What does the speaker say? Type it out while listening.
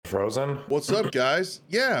Frozen? What's up, guys?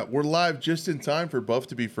 Yeah, we're live just in time for Buff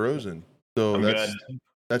to be frozen. So I'm that's good.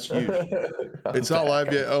 that's huge. It's not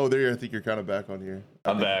live yet. Oh, there. I think you're kind of back on here.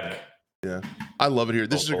 I'm back. Yeah, I love it here.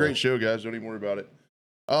 This is a Hopefully. great show, guys. Don't even worry about it.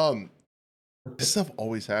 This stuff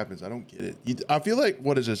always happens. I don't get it. I feel like,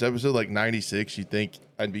 what is this episode, like 96? You think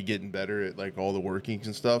I'd be getting better at like all the workings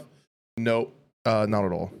and stuff? Nope, not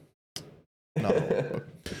at all. Not at all.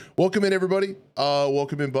 Welcome in, everybody.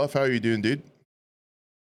 Welcome in, Buff. How are you doing, dude?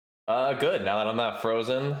 Good. Now that I'm not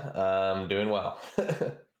frozen, I'm doing well.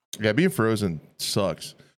 Yeah, being frozen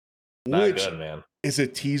sucks. Not good, man. Is a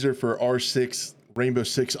teaser for R6 Rainbow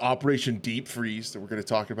Six Operation Deep Freeze that we're going to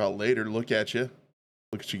talk about later. Look at you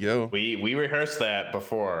go. We rehearsed that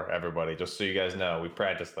before, everybody, just so you guys know. We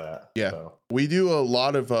practiced that. Yeah, so. We do a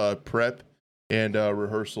lot of prep and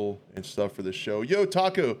rehearsal and stuff for the show. Yo,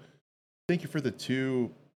 Taco, thank you for the 2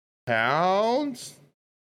 pounds.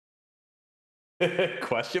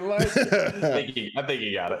 Question mark? I think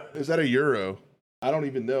you got it. Is that a euro? I don't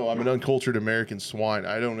even know. I'm an uncultured American swine.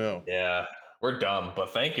 I don't know. Yeah, we're dumb,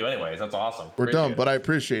 but thank you anyways. That's awesome. We're dumb, but I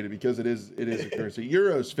appreciate it because it is a currency.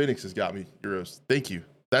 Euros. Phoenix has got me. Euros. Thank you.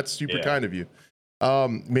 That's super kind of you.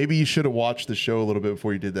 Maybe you should have watched the show a little bit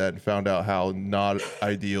before you did that and found out how not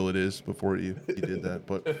ideal it is before you did that.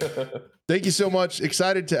 But thank you so much.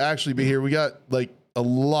 Excited to actually be here. We got like a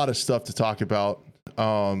lot of stuff to talk about.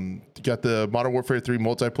 Got the Modern Warfare 3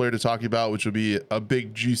 multiplayer to talk about, which will be a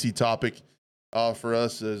big juicy topic for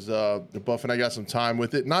us as the Buff and I got some time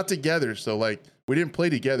with it. Not together, so like we didn't play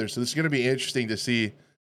together. So this is going to be interesting to see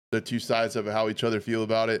the two sides of it, how each other feel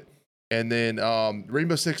about it. And then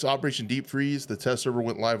Rainbow Six Operation Deep Freeze, the test server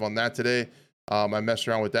went live on that today. I messed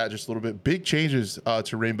around with that just a little bit. Big changes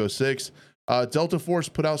to Rainbow Six. Delta Force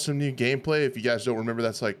put out some new gameplay. If you guys don't remember,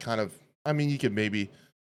 that's like kind of, I mean, you could maybe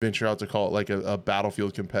venture out to call it like a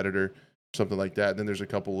Battlefield competitor, something like that. And then there's a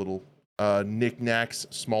couple little knickknacks,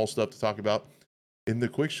 small stuff to talk about in the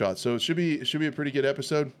quick shot. So it should be a pretty good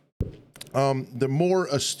episode. The more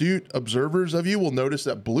astute observers of you will notice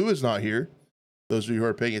that Blue is not here. Those of you who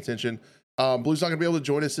are paying attention, Blue's not gonna be able to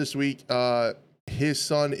join us this week. His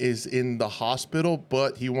son is in the hospital,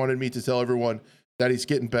 but he wanted me to tell everyone that he's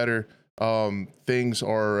getting better. Things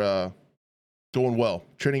are going well,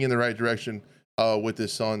 trending in the right direction with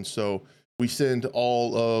his son. So we send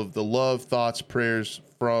all of the love, thoughts, prayers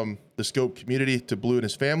from the Scope community to Blue and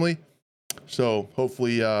his family. So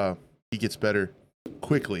hopefully he gets better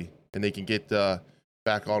quickly and they can get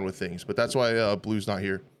back on with things. But that's why Blue's not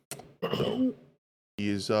here. So he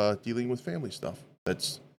is dealing with family stuff.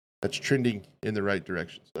 That's trending in the right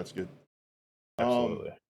direction. So that's good.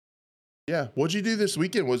 Absolutely. Yeah. What'd you do this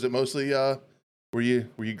weekend? Was it mostly were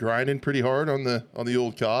you grinding pretty hard on the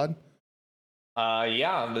old COD?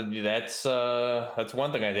 Yeah, that's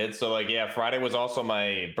one thing I did. So like, yeah, Friday was also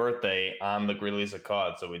my birthday on the release of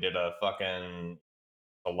COD. So we did a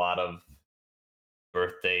lot of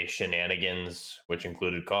birthday shenanigans, which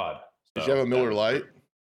included COD. Did you have a Miller Lite?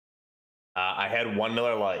 I had one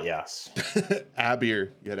Miller Lite, yes.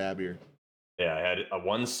 Abier. You had Abier. Yeah, I had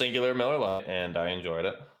one singular Miller Lite, and I enjoyed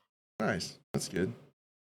it. Nice. That's good.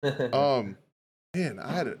 Man,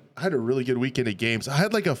 I had a really good weekend of games. I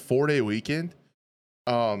had like a 4-day weekend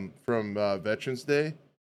from Veterans Day,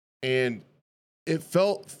 and it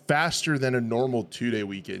felt faster than a normal 2-day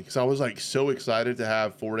weekend because I was like so excited to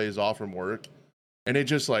have 4 days off from work, and it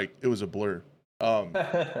just like it was a blur.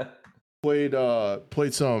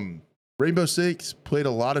 Played some Rainbow Six, played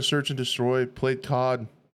a lot of Search and Destroy, played COD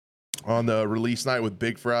on the release night with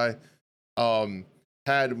Big Fry.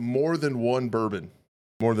 Had more than one bourbon.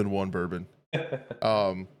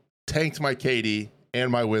 Tanked my KD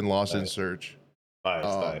and my win-loss in Search.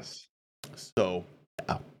 Nice. So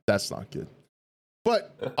yeah, that's not good.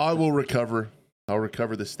 But I will recover. I'll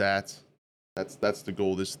recover the stats. That's the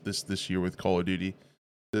goal this year with Call of Duty,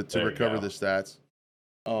 to recover the stats.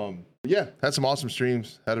 Yeah, had some awesome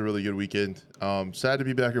streams. Had a really good weekend. Sad to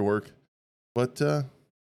be back at work, but feel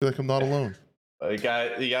like I'm not alone. You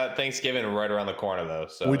got Thanksgiving right around the corner though,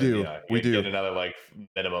 so we do. We get another like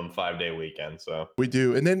minimum 5-day weekend. So we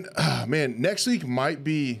do, and then man, next week might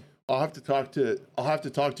be. I'll have to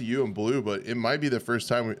talk to you and Blue, but it might be the first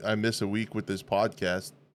time I miss a week with this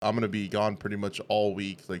podcast. I'm gonna be gone pretty much all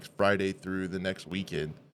week, like Friday through the next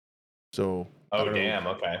weekend. So damn,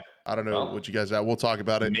 okay. I don't know what you guys have. We'll talk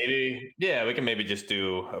about it. Maybe, yeah, we can maybe just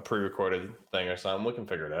do a pre-recorded thing or something. We can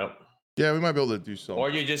figure it out. Yeah, we might be able to do something. Or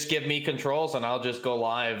you just give me controls and I'll just go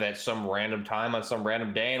live at some random time on some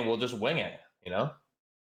random day and we'll just wing it, you know?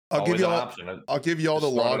 I'll give you all the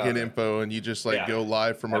login info and you just like go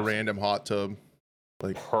live from a random hot tub.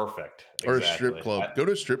 Like perfect. Or a strip club. Go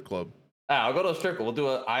to a strip club. I'll go to a strip club. We'll do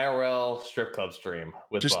an IRL strip club stream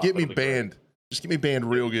with Just Buff. get me It'll be great. banned. Just get me banned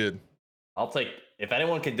real good. I'll take if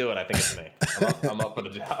anyone can do it. I think it's me. I'm up for the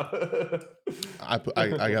job. I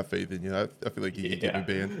got faith in you. I feel like you could get me Yeah.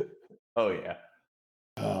 banned. Oh yeah.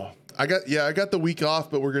 Oh, I got the week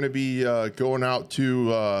off, but we're gonna be going out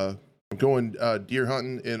to I'm going deer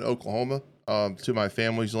hunting in Oklahoma, to my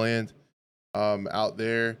family's land, out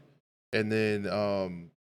there, and then be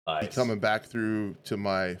Nice. coming back through to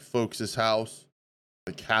my folks' house,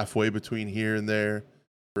 like halfway between here and there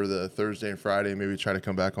for the Thursday and Friday. Maybe try to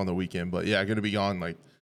come back on the weekend, but yeah, gonna be gone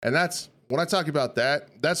and that's when I talk about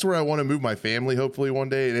that. That's where I want to move my family, hopefully one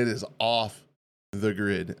day, and it is off the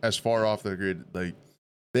grid, as far off the grid, like.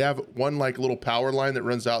 They have one like little power line that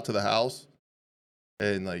runs out to the house,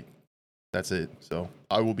 and like that's it. So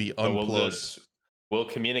I will be unplugged. So we'll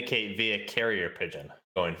communicate via carrier pigeon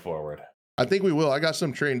going forward. I think we will. I got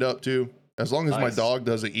some trained up too. As long as my Nice. dog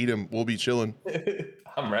doesn't eat him, we'll be chilling.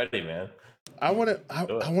 I'm ready, man. I want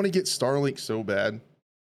to get Starlink so bad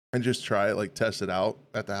and just try it, like test it out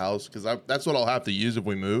at the house, because that's what I'll have to use if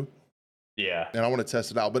we move. Yeah. And I want to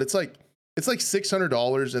test it out, but it's like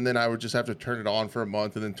 $600, and then I would just have to turn it on for a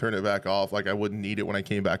month and then turn it back off. Like I wouldn't need it when I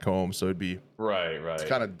came back home, so it'd be right. It's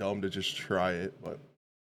kind of dumb to just try it, but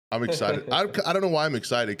I'm excited. I don't know why I'm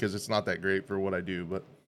excited, because it's not that great for what I do, but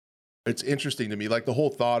it's interesting to me. Like the whole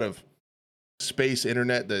thought of space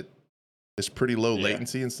internet that is pretty low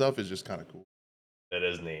latency and stuff is just kind of cool. That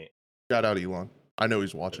is neat. Shout out Elon. I know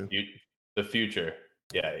he's watching. The future.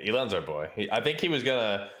 Yeah, Elon's our boy. I think he was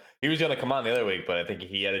gonna come on the other week, but I think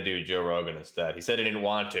he had to do Joe Rogan instead. He said he didn't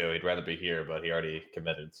want to. He'd rather be here, but he already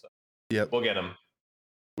committed. So yeah, we'll get him.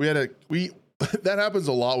 That happens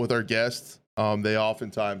a lot with our guests. They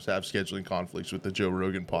oftentimes have scheduling conflicts with the Joe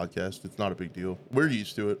Rogan podcast. It's not a big deal. We're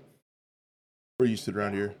used to it. We're used to it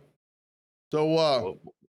around here. So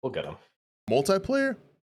we'll get him. Multiplayer?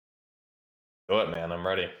 Do it, man. I'm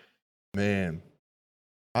ready. Man,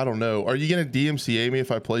 I don't know. Are you gonna DMCA me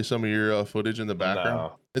if I play some of your footage in the background?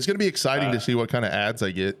 No. It's gonna be exciting to see what kind of ads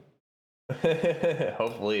I get.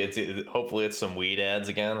 hopefully it's some weed ads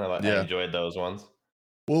again. I enjoyed those ones.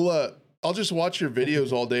 Well, I'll just watch your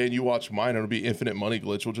videos all day and you watch mine. It'll be infinite money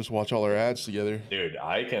glitch. We'll just watch all our ads together. Dude,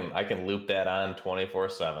 I can loop that on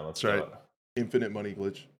 24/7. Let's That's do right. it. Infinite money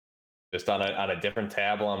glitch. Just on a different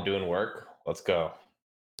tab while I'm doing work. Let's go.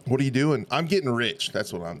 What are you doing? I'm getting rich.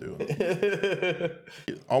 That's what I'm doing.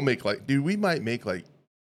 I'll make dude, we might make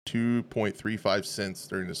 2.35 cents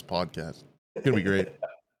during this podcast. It's gonna be great.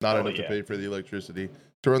 Not enough to pay for the electricity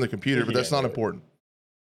to run the computer, but that's not important.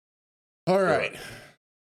 All right.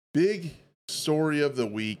 Big story of the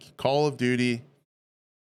week: Call of Duty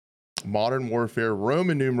Modern Warfare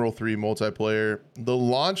Roman numeral 3 multiplayer. The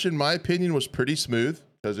launch, in my opinion, was pretty smooth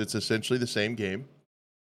because it's essentially the same game.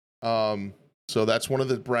 So that's one of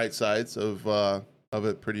the bright sides of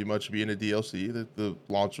it pretty much being a DLC. The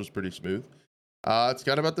launch was pretty smooth. It's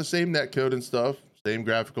got about the same netcode and stuff, same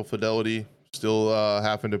graphical fidelity. Still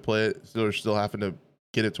having to play it. Still having to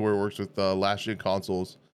get it to where it works with last gen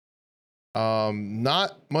consoles.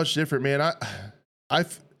 Not much different, man.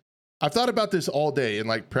 I've thought about this all day in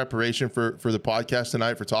preparation for the podcast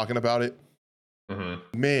tonight, for talking about it.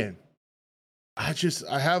 Mm-hmm. Man, I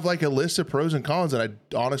have a list of pros and cons, and I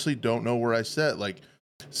honestly don't know where I set.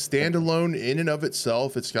 Standalone in and of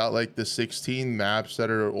itself, it's got the 16 maps that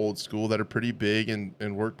are old school that are pretty big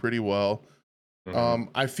and work pretty well. Mm-hmm.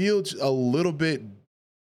 I feel a little bit,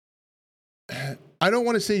 I don't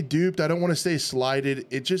want to say duped, I don't want to say slighted.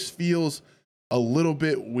 It just feels a little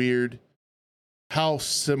bit weird how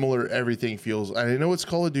similar everything feels. I know it's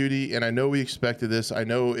Call of Duty, and I know we expected this. I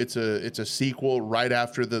know it's a sequel right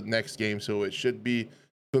after the next game, so it should be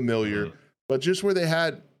familiar. Mm-hmm. But just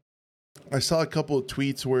where I saw a couple of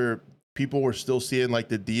tweets where people were still seeing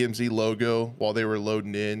the DMZ logo while they were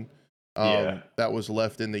loading in. That was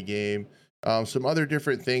left in the game. Some other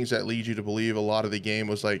different things that lead you to believe a lot of the game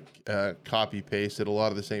was copy pasted, a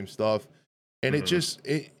lot of the same stuff. And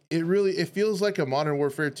mm-hmm. It feels like a Modern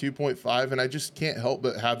Warfare 2.5, and I just can't help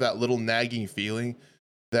but have that little nagging feeling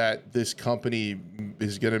that this company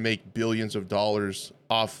is going to make billions of dollars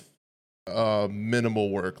off minimal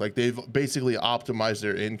work. They've basically optimized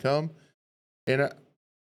their income, and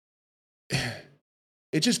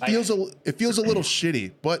it just feels a little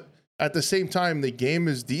shitty. But at the same time, the game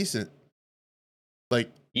is decent. I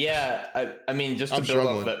mean, just to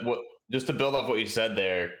build off what you said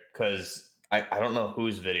there, because I don't know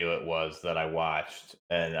whose video it was that I watched,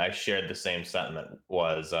 and I shared the same sentiment.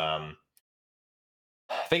 Was I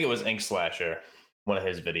think it was Ink Slasher, one of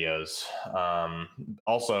his videos.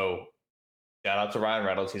 Also, shout out to Ryan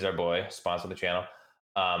Reynolds, he's our boy, sponsor the channel.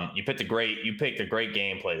 You picked a great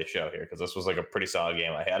gameplay to show here because this was like a pretty solid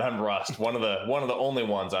game I had on Rust. One of the only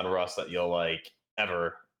ones on Rust that you'll like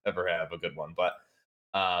ever have a good one. But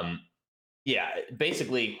um, yeah,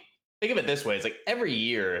 basically think of it this way: it's like every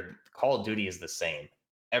year Call of Duty is the same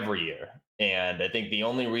every year, and I think the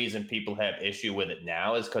only reason people have issue with it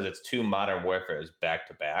now is because it's two Modern Warfares back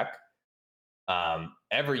to back.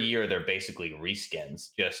 Every year they're basically reskins,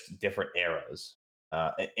 just different eras.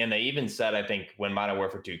 And they even said, I think, when Modern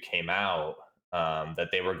Warfare 2 came out, that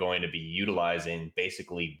they were going to be utilizing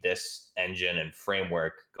basically this engine and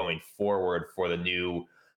framework going forward for the new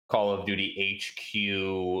Call of Duty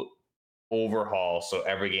HQ overhaul. So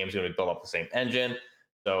every game's going to be built off the same engine.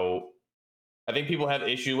 So I think people have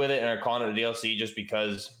issue with it and are calling it a DLC just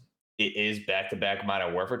because it is back to back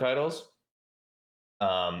Modern Warfare titles.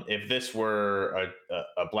 If this were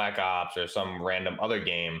a Black Ops or some random other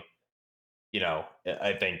game,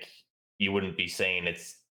 I think you wouldn't be saying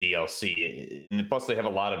it's DLC. And plus, they have a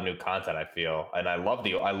lot of new content. I feel, and I love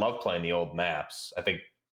playing the old maps. I think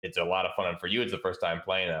it's a lot of fun, and for you, it's the first time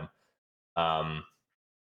playing them. Um,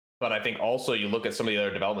 but I think also you look at some of the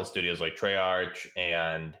other development studios like Treyarch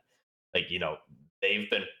and like they've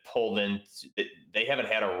been pulled in. They haven't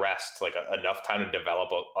had a rest like enough time to develop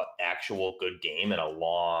a actual good game in a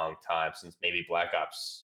long time since maybe Black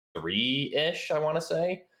Ops 3 ish. I want to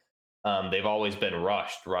say they've always been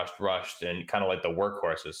rushed, and kind of like the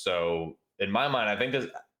workhorses. So in my mind, I think this.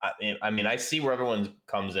 I mean, I see where everyone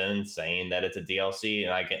comes in saying that it's a DLC,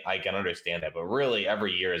 and I can understand that. But really,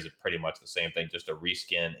 every year is pretty much the same thing, just a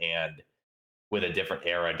reskin and with a different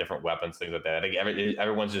era, different weapons, things like that. I think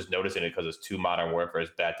everyone's just noticing it because it's two Modern Warfares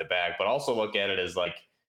back to back. But also look at it as like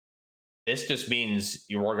this just means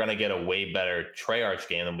we're going to get a way better Treyarch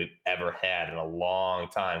game than we've ever had in a long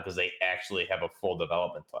time because they actually have a full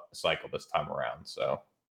development cycle this time around. So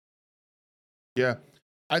Yeah.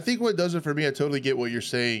 I think what does it for me, I totally get what you're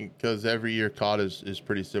saying because every year COD is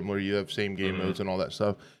pretty similar. You have same game modes and all that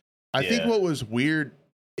stuff. I think what was weird,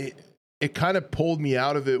 it kind of pulled me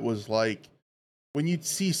out of it was like when you'd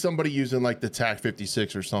see somebody using like the TAC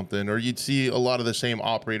 56 or something, or you'd see a lot of the same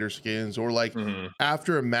operator skins, or like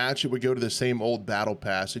after a match, it would go to the same old battle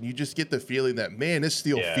pass, and you just get the feeling that, man, this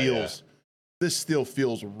still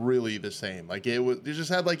feels really the same. Like they just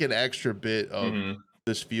had like an extra bit of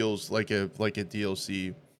this feels like a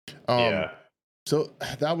DLC. So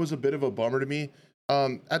that was a bit of a bummer to me.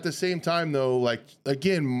 At the same time though, like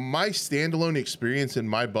again, my standalone experience in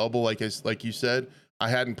my bubble, like you said, I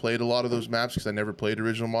hadn't played a lot of those maps because I never played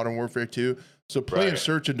original Modern Warfare 2. So playing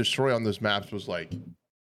Search and Destroy on those maps was like,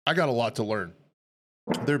 I got a lot to learn.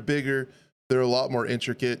 They're bigger. They're a lot more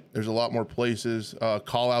intricate. There's a lot more places.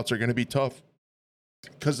 Call outs are going to be tough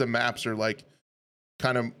because the maps are like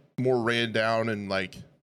kind of more ran down and like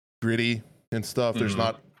gritty and stuff. There's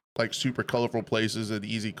not like super colorful places and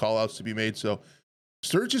easy call outs to be made. So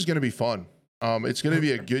Search is going to be fun. It's going to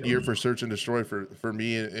be a good year for Search and Destroy for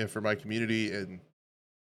me and for my community. And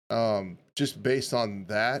just based on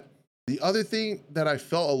that, the other thing that I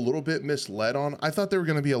felt a little bit misled on, I thought there were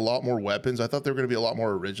going to be a lot more weapons. I thought there were going to be a lot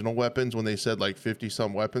more original weapons when they said like 50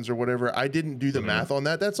 some weapons or whatever. I didn't do the math on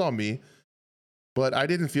that. That's on me. But I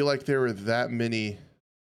didn't feel like there were that many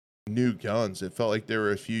new guns. It felt like there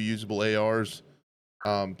were a few usable ARs,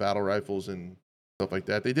 battle rifles and stuff like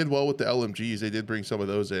that. They did well with the LMGs. They did bring some of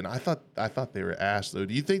those in. I thought they were ass though.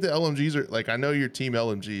 Do you think the LMGs are like, I know your team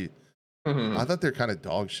LMG. I thought they're kind of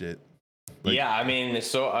dog shit. Like, yeah, I mean,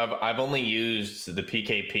 so I've only used the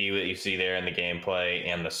PKP that you see there in the gameplay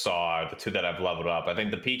and the SAW, the two that I've leveled up. I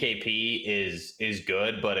think the PKP is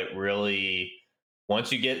good, but it really,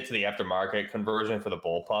 once you get to the aftermarket conversion for the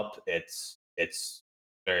bullpup, it's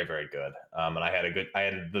very, very good. And I had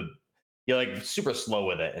you're like super slow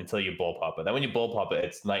with it until you bullpup it. Then when you bullpup it,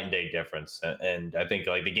 it's night and day difference. And I think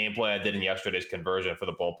like the gameplay I did in yesterday's conversion for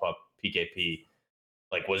the bullpup PKP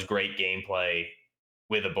like was great gameplay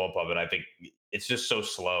with a bullpup, and I think it's just so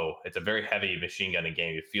slow. It's a very heavy machine gunning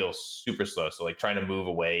game. It feels super slow. So like trying to move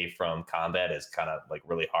away from combat is kind of like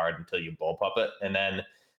really hard until you bullpup it. And then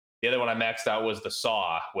the other one I maxed out was the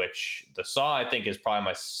SAW, which the SAW I think is probably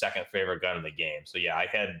my second favorite gun in the game. So yeah, I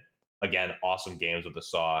had again awesome games with the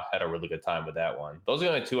SAW. Had a really good time with that one. Those are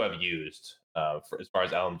the only two I've used for as far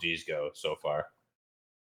as LMGs go so far.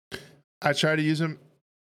 I try to use them,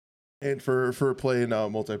 and for playing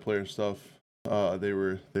multiplayer stuff, they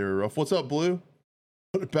were rough. What's up, Blue?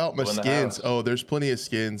 What about my skins? Oh, there's plenty of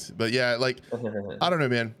skins, but yeah, like I don't know,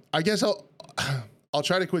 man. I guess I'll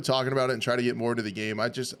try to quit talking about it and try to get more into the game.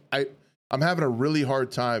 I'm having a really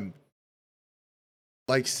hard time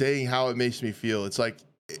like saying how it makes me feel. It's like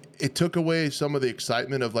it took away some of the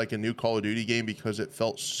excitement of like a new Call of Duty game because it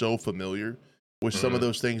felt so familiar with some of Mhm.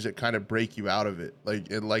 those things that kind of break you out of it. Like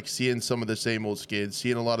and like seeing some of the same old skins,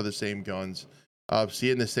 seeing a lot of the same guns,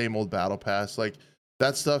 seeing the same old battle pass, like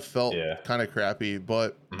that stuff felt Yeah. kind of crappy.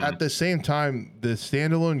 But at Mhm. the same time, the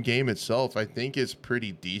standalone game itself, I think, is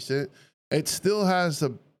pretty decent. It still has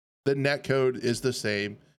the net code is the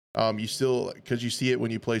same. You still because you see it when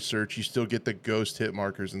you play search, you still get the ghost hit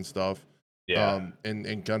markers and stuff. Yeah.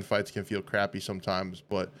 And gunfights can feel crappy sometimes,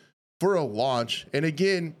 but for a launch, and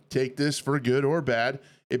again, take this for good or bad,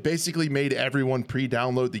 it basically made everyone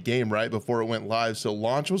pre-download the game right before it went live. So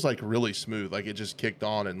launch was like really smooth, like it just kicked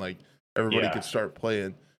on and like everybody Yeah. could start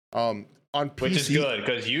playing. Um, on Which is PC, good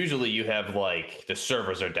because usually you have like the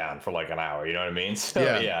servers are down for like an hour. You know what I mean? So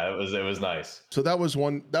yeah. yeah, it was nice. So that was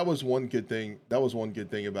one good thing. That was one good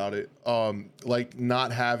thing about it. Like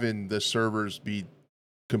not having the servers be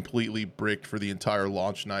completely bricked for the entire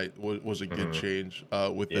launch night was a good Mhm. change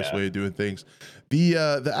with this Yeah. way of doing things. The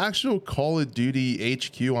actual Call of Duty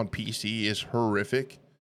HQ on PC is horrific.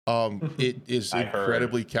 It is I heard.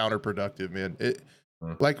 incredibly counterproductive, man. It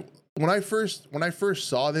Mm. like when I first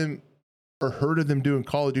saw them or heard of them doing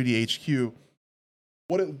Call of Duty HQ,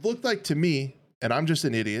 what it looked like to me, and I'm just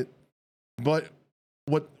an idiot, but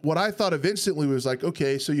what I thought of instantly was like,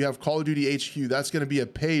 okay, so you have Call of Duty HQ. That's going to be a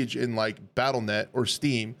page in like BattleNet or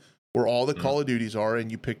Steam where all the Mhm. Call of Duties are,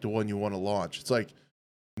 and you pick the one you want to launch. It's like,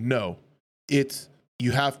 no, it's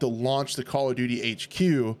you have to launch the Call of Duty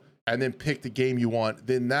HQ and then pick the game you want.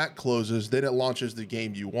 Then that closes. Then it launches the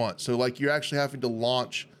game you want. So like you're actually having to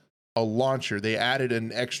launch a launcher. They added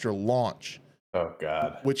an extra launch, Oh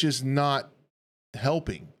God. which is not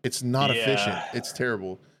helping. It's not efficient. Yeah. It's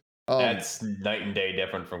terrible. Um, That's night and day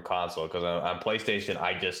different from console because on PlayStation,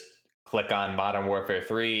 I just click on Modern Warfare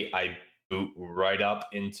 3, I boot right up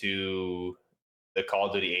into the Call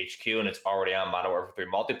of Duty HQ, and it's already on Modern Warfare 3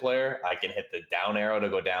 multiplayer. I can hit the down arrow to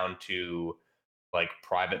go down to like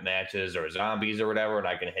private matches or zombies or whatever, and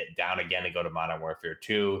I can hit down again to go to Modern Warfare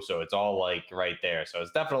 2. So it's all like right there. So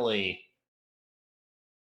it's definitely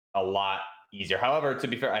a lot easier. However, to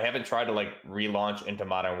be fair, I haven't tried to like relaunch into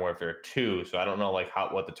Modern Warfare 2, so I don't know like how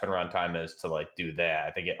what the turnaround time is to like do that.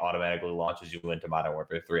 I think it automatically launches you into Modern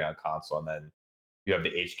Warfare 3 on console, and then you have the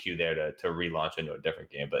HQ there to relaunch into a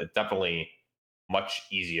different game. But it's definitely much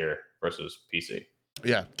easier versus PC.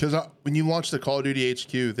 Yeah, because when you launch the Call of Duty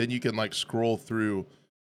HQ, then you can like scroll through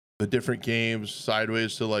the different games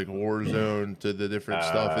sideways to like Warzone to the different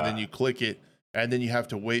stuff, and then Uh, you click it, and then you have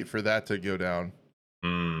to wait for that to go down,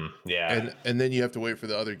 yeah, and then you have to wait for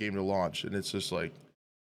the other game to launch, and it's just like,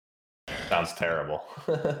 sounds terrible.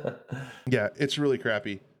 yeah, it's really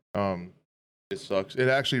crappy. Um, it sucks. It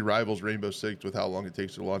actually rivals Rainbow Six with how long it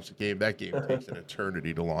takes to launch the game. That game takes an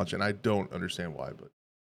eternity to launch, and I don't understand why, but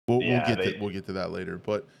we'll Yeah, get to we'll get to that later.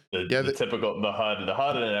 But yeah, the typical the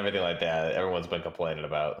HUD and everything like that. Everyone's been complaining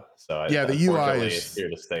about. So yeah, the UI unfortunately, it's is here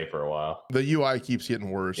to stay for a while. the UI keeps getting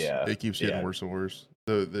worse. Yeah, It keeps getting yeah, worse and worse.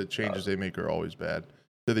 The uh, changes they make are always bad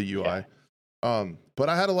to the yeah. UI. But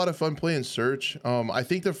I had a lot of fun playing Search. I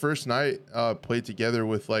think the first night played together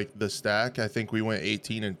with like the stack. I think we went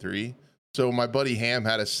 18-3. So my buddy Ham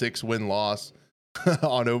had a 6-win loss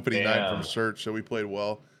on opening night from Damn. Search. So we played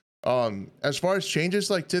well. As far as changes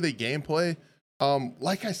like to the gameplay,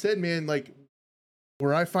 like I said, man, like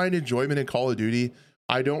where I find enjoyment in Call of Duty,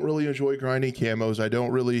 I don't really enjoy grinding camos. I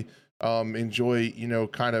don't really enjoy,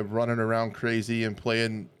 kind of running around crazy and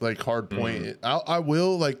playing like hard Mm, point. I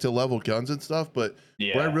will like to level guns and stuff, but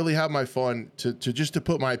where I yeah, really have my fun to just to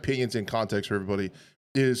put my opinions in context for everybody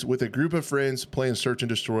is with a group of friends playing Search and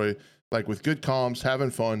Destroy, like with good comms,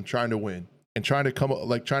 having fun, trying to win. And trying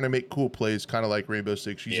to make cool plays, kind of like Rainbow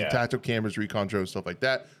Six, using yeah. tactical cameras, recon drones, stuff like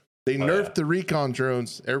that. They Oh yeah. nerfed the recon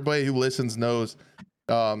drones. Everybody who listens knows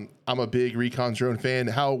I'm a big recon drone fan.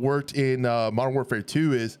 How it worked in Modern Warfare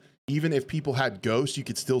 2 is even if people had ghosts, you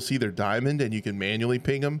could still see their diamond and you can manually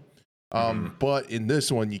ping them. Hmm. But in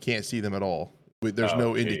this one, you can't see them at all. There's Oh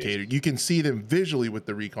no geez. indicator. You can see them visually with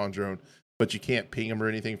the recon drone, but you can't ping them or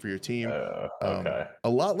anything for your team. Okay. A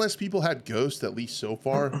lot less people had ghosts, at least so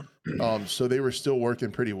far. So they were still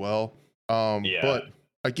working pretty well. Yeah. But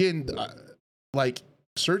again, like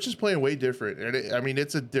Search is playing way different, and I mean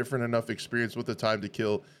it's a different enough experience with the time to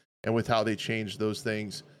kill and with how they change those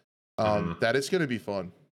things. Hmm. That it's going to be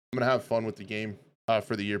fun. I'm going to have fun with the game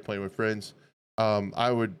for the year playing with friends.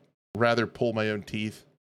 I would rather pull my own teeth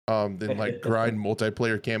than like grind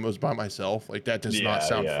multiplayer camos by myself. Like that does not Yeah.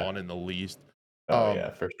 sound Yeah. fun in the least. Oh Um, yeah,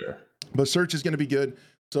 for sure. but Search is going to be good.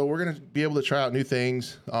 So we're gonna be able to try out new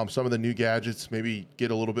things, some of the new gadgets, maybe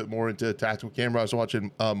get a little bit more into tactical camera. I was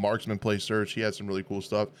watching Marksman play Search. He had some really cool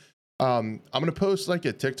stuff. I'm gonna post like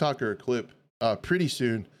a TikTok or a clip pretty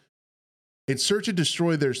soon. In Search and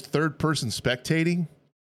Destroy, there's third person spectating.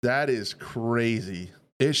 That is crazy.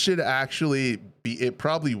 It should actually be, it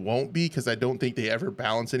probably won't be because I don't think they ever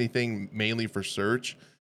balance anything mainly for Search,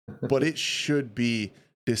 but it should be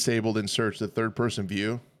disabled in Search, the third person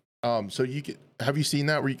view. So you can, have you seen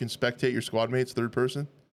that where you can spectate your squad mates third person?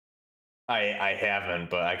 I haven't,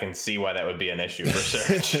 but I can see why that would be an issue for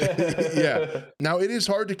Search. Yeah. Now it is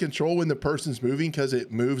hard to control when the person's moving because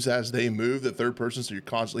it moves as they move, the third person, so you're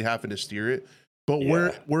constantly having to steer it. But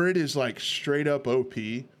Yeah. where it is like straight up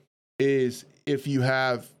OP is if you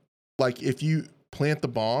have, like, if you plant the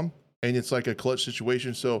bomb and it's like a clutch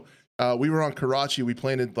situation. So we were on Karachi, we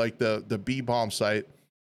planted like the B bomb site.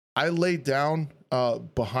 I laid down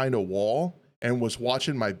behind a wall and was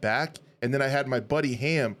watching my back, and then I had my buddy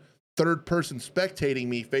Ham third person spectating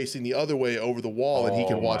me facing the other way over the wall, and he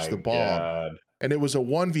could Oh watch my the bomb. God. And it was a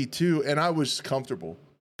 1v2, and I was comfortable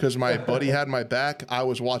because my buddy had my back. I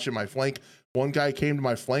was watching my flank. One guy came to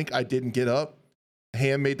my flank. I didn't get up.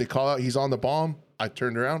 Ham made the call out. He's on the bomb. I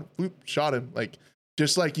turned around, whoop, shot him. Like,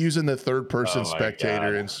 just like using the third person Oh my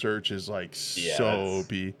spectator God. in Search is like Yeah, so that's-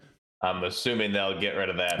 OP. I'm assuming they'll get rid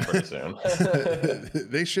of that pretty soon.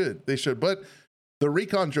 They should. But the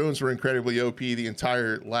recon drones were incredibly OP the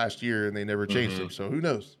entire last year, and they never changed them. So who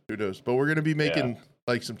knows? But we're gonna be making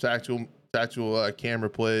like some tactical camera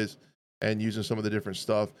plays and using some of the different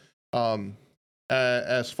stuff.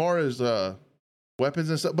 As far as weapons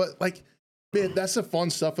and stuff, but like, man, that's the fun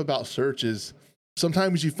stuff about Search is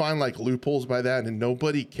sometimes you find like loopholes by that, and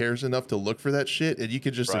nobody cares enough to look for that shit, and you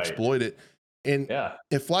can just exploit it. And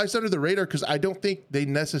it flies under the radar because I don't think they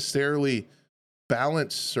necessarily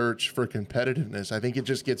balance Search for competitiveness. I think it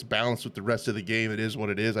just gets balanced with the rest of the game. It is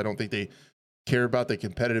what it is. I don't think they care about the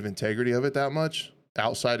competitive integrity of it that much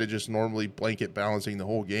outside of just normally blanket balancing the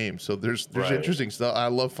whole game. So there's interesting stuff. I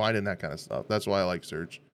love finding that kind of stuff. That's why I like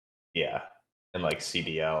Search. Yeah. And like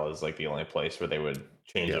CDL is like the only place where they would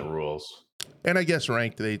change the rules. And I guess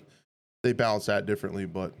ranked, they balance that differently,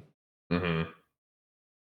 but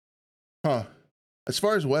as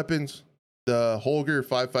far as weapons, the Holger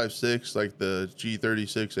 5.56, like the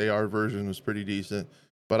G36 AR version, was pretty decent.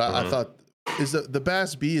 But I thought, is the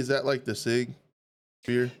Bass B, is that like the SIG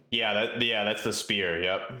spear? Yeah, that's the spear.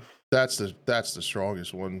 Yep. That's the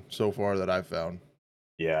strongest one so far that I've found.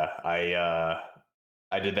 Yeah,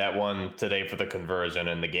 I did that one today for the conversion,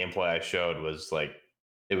 and the gameplay I showed was like,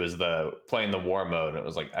 it was playing the war mode, and it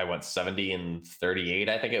was like I went 70 and 38,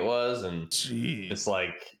 I think it was, and it's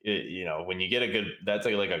like when you get a good, that's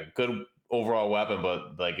like a good overall weapon,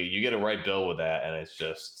 but like you get a right build with that, and it's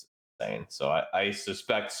just insane. So I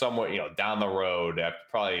suspect somewhere down the road, after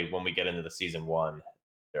probably when we get into the season 1,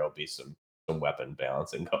 there will be some weapon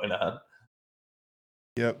balancing going on.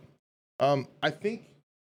 Yep.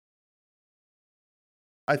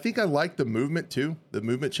 I think I like the movement too. The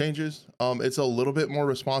movement changes. It's a little bit more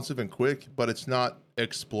responsive and quick, but it's not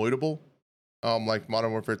exploitable. Like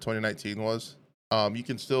Modern Warfare 2019 was. You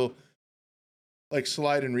can still like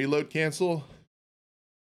slide and reload cancel.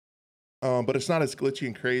 But it's not as glitchy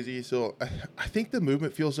and crazy. So I think the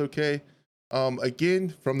movement feels okay.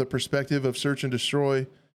 Again, from the perspective of Search and Destroy,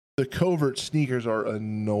 the covert sneakers are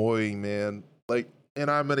annoying, man. Like, and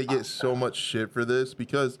I'm gonna get so much shit for this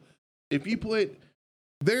because if you play,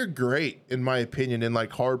 they're great in my opinion in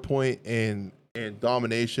like hardpoint and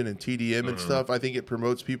domination and TDM and stuff. I think it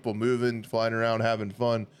promotes people moving, flying around, having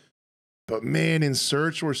fun. But man, in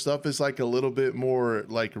Search where stuff is like a little bit more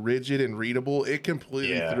like rigid and readable, it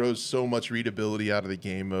completely throws so much readability out of the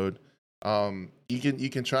game mode. You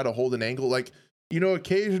can try to hold an angle, like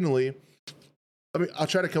occasionally. I mean, I'll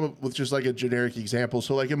try to come up with just like a generic example.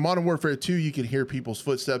 So like in Modern Warfare 2, you can hear people's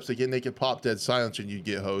footsteps. Again, they can pop dead silence and you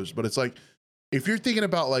get hosed. But it's like, if you're thinking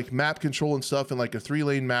about like map control and stuff in like a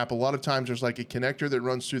 3-lane map, a lot of times there's like a connector that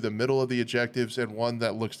runs through the middle of the objectives and one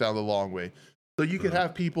that looks down the long way. So you can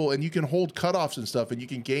have people and you can hold cutoffs and stuff and you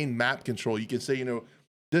can gain map control. You can say,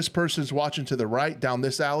 this person's watching to the right down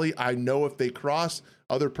this alley. I know if they cross,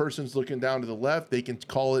 other person's looking down to the left. They can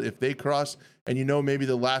call it if they cross. And maybe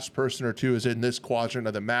the last person or two is in this quadrant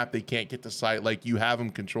of the map. They can't get to sight. Like you have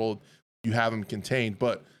them controlled, you have them contained.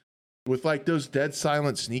 But with like those dead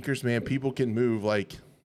silent sneakers, man, people can move like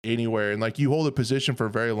anywhere. And like you hold a position for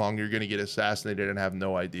very long, you're going to get assassinated and have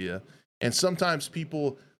no idea. And sometimes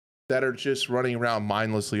people that are just running around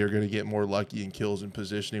mindlessly are going to get more lucky in kills and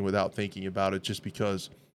positioning without thinking about it, just because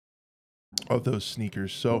of those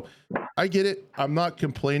sneakers. So I get it. I'm not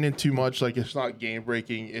complaining too much. Like it's not game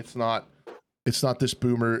breaking. It's not this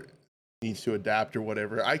boomer needs to adapt or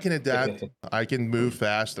whatever. I can adapt. I can move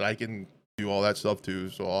fast. And I can do all that stuff too.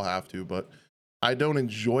 So I'll have to. But I don't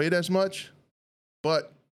enjoy it as much.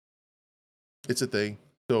 But it's a thing.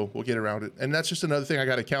 So we'll get around it. And that's just another thing I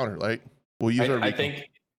got to counter. Like we'll use our.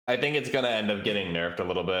 I think it's gonna end up getting nerfed a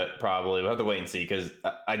little bit. Probably we'll have to wait and see because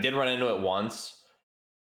I did run into it once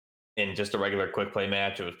in just a regular quick play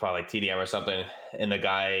match. It was probably like TDM or something, and the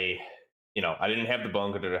guy, I didn't have the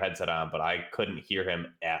bone controller headset on, but I couldn't hear him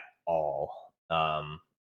at all.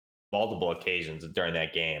 Multiple occasions during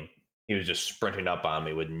that game, he was just sprinting up on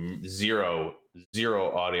me with zero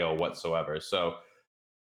audio whatsoever. So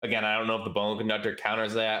again, I don't know if the bone conductor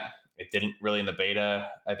counters that. It didn't really in the beta,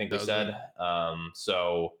 I think they said.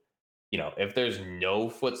 So, if there's no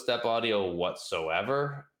footstep audio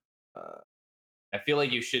whatsoever, I feel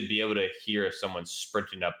like you should be able to hear if someone's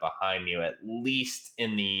sprinting up behind you, at least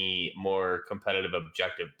in the more competitive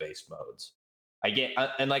objective based modes.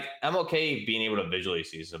 I'm okay being able to visually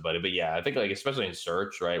see somebody, but yeah, I think like especially in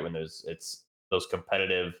search, right, when it's those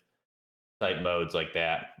competitive type modes like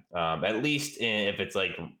that. At least if it's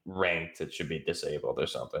like ranked, it should be disabled or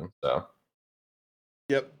something. So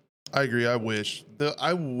Yep. I agree. I wish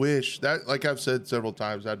that, like I've said several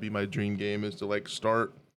times, that'd be my dream game, is to like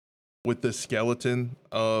start with the skeleton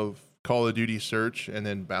of Call of Duty search and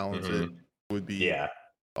then balance it. Would be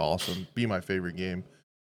awesome. Be my favorite game.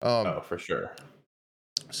 Oh, for sure.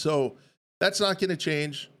 So that's not going to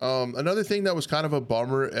change. Another thing that was kind of a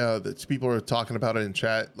bummer that people are talking about it in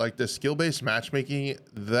chat, like the skill-based matchmaking,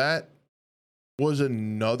 that was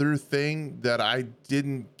another thing that I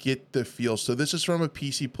didn't get the feel. So this is from a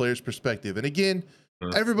PC player's perspective. And again,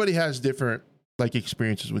 everybody has different like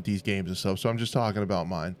experiences with these games and stuff. So I'm just talking about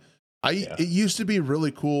mine. It used to be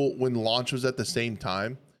really cool when launch was at the same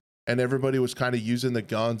time and everybody was kind of using the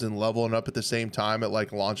guns and leveling up at the same time at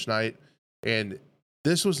like launch night. And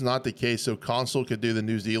this was not the case. So console could do the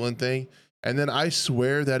New Zealand thing. And then I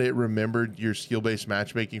swear that it remembered your skill-based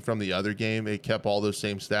matchmaking from the other game. It kept all those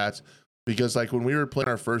same stats. Because like when we were playing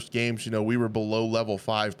our first games, we were below level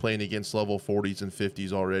 5 playing against level 40s and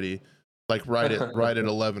 50s already, like right at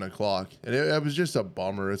 11 o'clock. And it was just a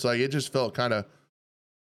bummer. It's like, it just felt kind of,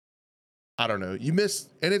 I don't know. You miss,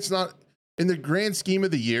 and it's not in the grand scheme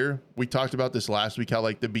of the year. We talked about this last week, how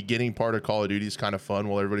like the beginning part of Call of Duty is kind of fun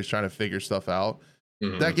while everybody's trying to figure stuff out.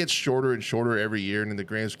 That gets shorter and shorter every year. And in the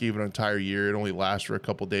grand scheme of an entire year, it only lasts for a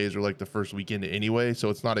couple days or like the first weekend anyway.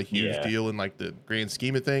 So it's not a huge deal in like the grand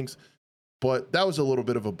scheme of things. But that was a little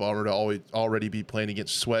bit of a bummer to already be playing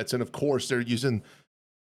against sweats. And of course, they're using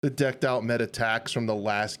the decked out meta attacks from the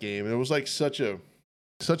last game. It was like such a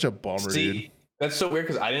bummer, dude. That's so weird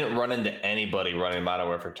because I didn't run into anybody running Modern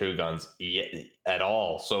Warfare 2 guns at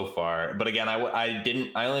all so far. But again,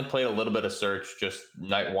 I only played a little bit of search just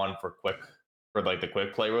night one for like the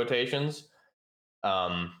quick play rotations. So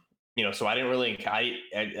I didn't really I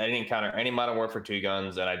didn't encounter any Modern Warfare 2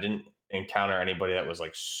 guns, and I didn't encounter anybody that was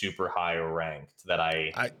like super high ranked that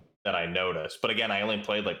I noticed. But again, I only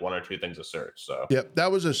played like one or two things of search. So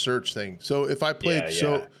that was a search thing. So if I played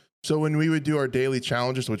so when we would do our daily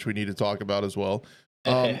challenges, which we need to talk about as well,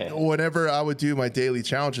 whenever I would do my daily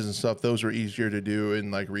challenges and stuff, those were easier to do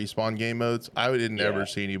in like respawn game modes. I didn't ever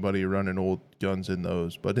see anybody running old guns in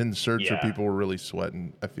those, but in search where people were really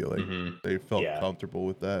sweating, I feel like they felt comfortable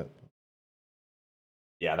with that.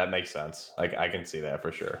 Yeah, that makes sense. Like I can see that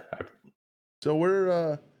for sure. So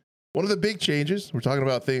we're one of the big changes. We're talking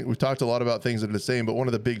about things. We've talked a lot about things that are the same, but one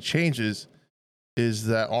of the big changes is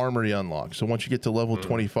that armory unlock. So once you get to level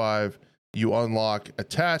 25, you unlock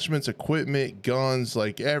attachments, equipment, guns,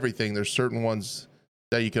 like everything. There's certain ones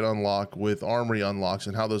that you can unlock with armory unlocks,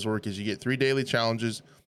 and how those work is you get 3 daily challenges.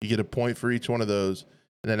 You get a point for each one of those.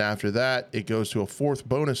 And then after that, it goes to a 4th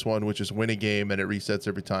bonus one, which is win a game, and it resets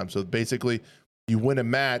every time. So basically, you win a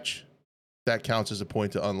match, that counts as a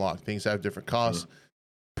point to unlock. Things have different costs.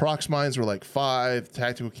 Prox mines were like 5.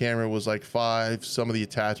 Tactical camera was like 5. Some of the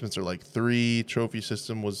attachments are like 3. Trophy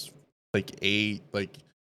system was like 8. Like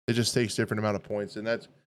it just takes different amount of points. And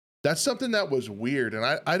that's something that was weird. And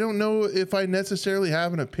I don't know if I necessarily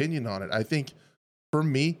have an opinion on it. I think for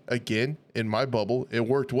me, again, in my bubble, it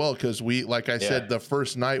worked well because we, like I said, the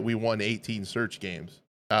first night we won 18 search games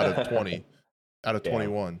out of 20, out of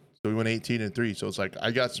 21. So we went 18-3. So it's like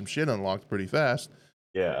I got some shit unlocked pretty fast.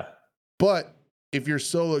 Yeah. But if you're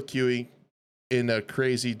solo queuing in a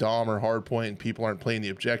crazy dom or hard point and people aren't playing the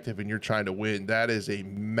objective and you're trying to win, that is a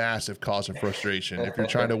massive cause of frustration. If you're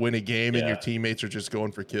trying to win a game and your teammates are just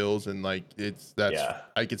going for kills and like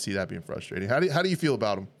I could see that being frustrating. How do you feel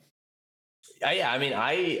about them? Yeah, I mean,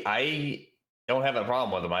 I don't have a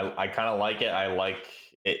problem with them. I kind of like it. I like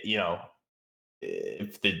it. You know,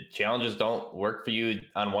 if the challenges don't work for you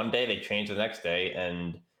on one day, they change the next day,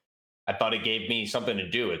 and I thought it gave me something to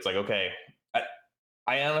do. It's like, okay, I,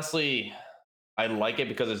 I honestly I like it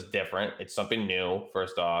because it's different. It's something new.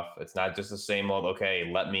 First off, it's not just the same old. Okay,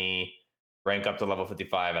 let me rank up to level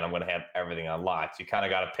 55, and I'm going to have everything unlocked. You kind of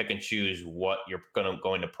got to pick and choose what you're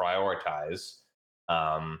going to prioritize,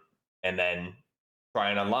 um, and then try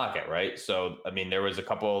and unlock it. Right. So, I mean, there was a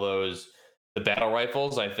couple of those the battle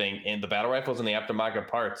rifles. I think in the battle rifles and the aftermarket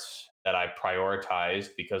parts that I prioritized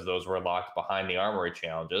because those were locked behind the armory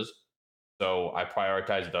challenges. So I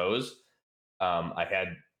prioritized those. I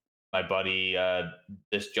had my buddy,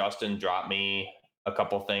 this Justin, dropped me a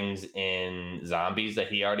couple things in zombies that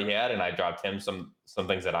he already had, and I dropped him some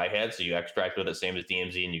things that I had. So you extract with it, same as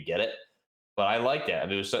DMZ, and you get it. But I liked it. I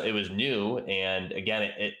mean, it was new, and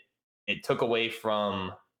again, it took away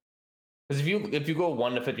from because if you go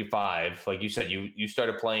 1 to 55, like you said, you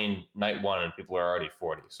started playing night one and people are already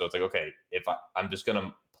 40. So it's like, okay, if I'm just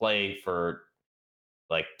gonna play for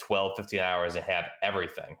like 12, 15 hours and have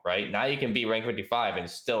everything, right? Now you can be rank 55 and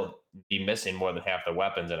still be missing more than half the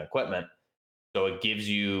weapons and equipment. So it gives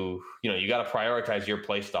you, you got to prioritize your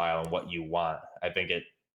play style and what you want. I think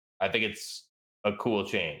it's a cool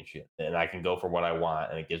change, and I can go for what I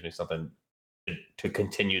want, and it gives me something to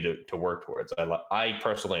continue to work towards. I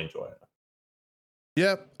personally enjoy it.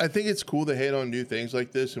 Yeah, I think it's cool to hate on new things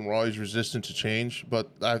like this, and we're always resistant to change. But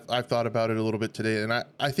I've thought about it a little bit today, and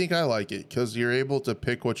I think I like it because you're able to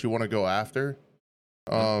pick what you want to go after.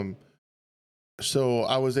 Mhm. Um, so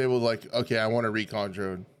I was able to like, okay, I want a recon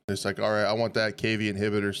drone. It's like, all right, I want that KV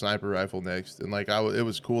inhibitor sniper rifle next, and like it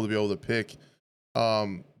was cool to be able to pick.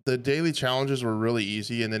 The daily challenges were really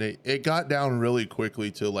easy, and then it got down really quickly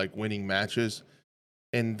to like winning matches,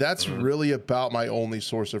 and that's Mhm. really about my only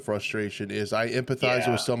source of frustration is I empathize with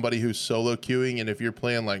Yeah. somebody who's solo queuing, and if you're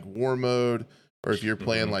playing like war mode or if you're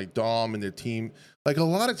playing Mhm. like dom and the team, like a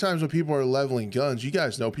lot of times when people are leveling guns, you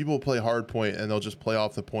guys know people play hard point and they'll just play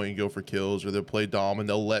off the point and go for kills, or they'll play dom and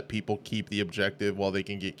they'll let people keep the objective while they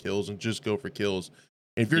can get kills and just go for kills.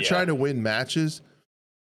 If you're Yeah. trying to win matches,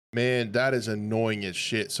 man, that is annoying as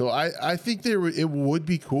shit. So I think it would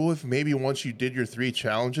be cool if maybe once you did your 3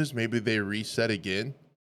 challenges, maybe they reset again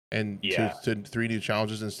and Yeah. to 3 new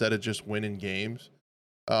challenges instead of just winning games.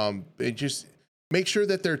 And just make sure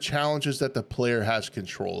that they're challenges that the player has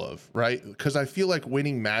control of, right? Because I feel like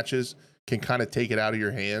winning matches can kind of take it out of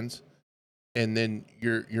your hands, and then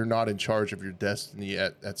you're not in charge of your destiny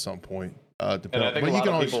at some point. And I Depending, think a but you lot can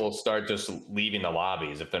of always people will start just leaving the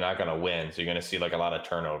lobbies if they're not going to win. So you're going to see like a lot of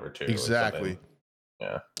turnover too, or something. exactly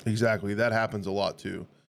Yeah. exactly that happens a lot too.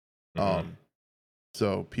 Hmm. Um,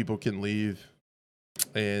 so people can leave,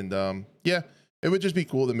 and yeah, it would just be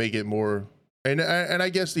cool to make it more. And I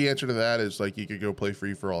guess the answer to that is like you could go play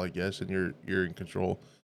free for all, I guess, and you're in control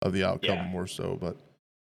of the outcome Yeah. more so. But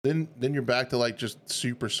then you're back to like just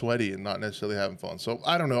super sweaty and not necessarily having fun. So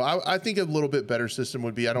I don't know. I think a little bit better system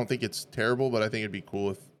would be. I don't think it's terrible, but I think it'd be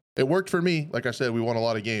cool if it worked for me. Like I said, we won a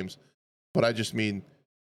lot of games, but I just mean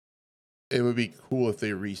it would be cool if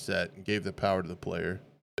they reset and gave the power to the player.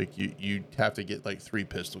 Like you have to get like 3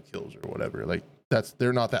 pistol kills or whatever. Like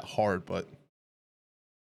they're not that hard, but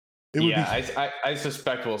it would Yeah, be. I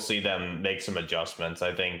suspect we'll see them make some adjustments.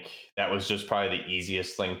 I think that was just probably the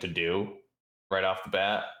easiest thing to do right off the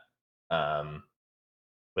bat, um,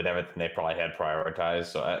 with everything they probably had prioritized.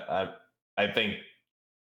 So I think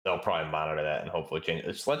they'll probably monitor that and hopefully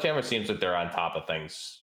change. Sledgehammer seems like they're on top of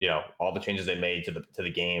things. All the changes they made to the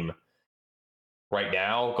game right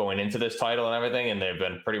now, going into this title and everything, and they've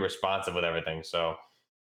been pretty responsive with everything. So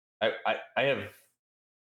I have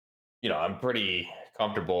I'm pretty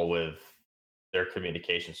comfortable with their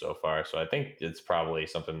communication so far. So I think it's probably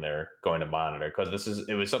something they're going to monitor because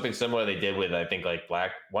it was something similar they did with I think like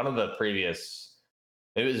one of the previous,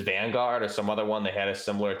 maybe it was Vanguard or some other one. They had a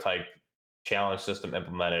similar type challenge system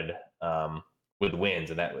implemented, with wins,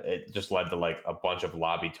 and that it just led to like a bunch of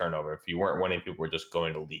lobby turnover. If you weren't winning, people were just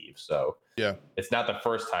going to leave. So Yeah, it's not the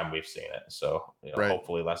first time we've seen it. So right.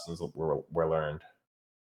 hopefully lessons were learned.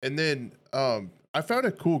 And then I found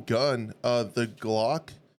a cool gun. The Glock.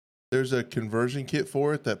 There's a conversion kit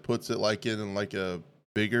for it that puts it like in like a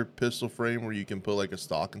bigger pistol frame where you can put like a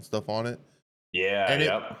stock and stuff on it. Yeah. And it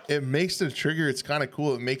Yep. it makes the trigger, it's kind of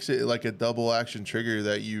cool. It makes it like a double action trigger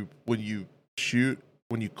that shoot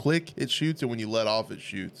when you click it shoots, and when you let off it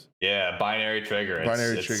shoots. Yeah, binary trigger. It's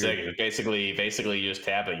Binary it's sick. trigger. Basically you just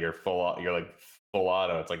tap it. You're full. You're like full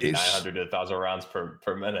auto. It's like It's 900 to 1,000 rounds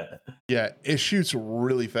per minute. Yeah, it shoots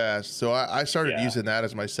really fast. So I started Yeah. using that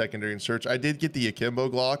as my secondary in search. I did get the Akimbo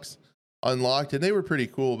Glocks unlocked, and they were pretty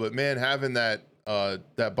cool. But man, having that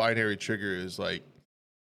binary trigger is like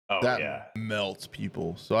Oh that yeah. melts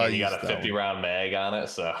people. So I And you got used a that 50 one. round mag on it,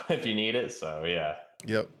 so if you need it. So yeah.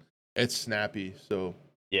 Yep, it's snappy. So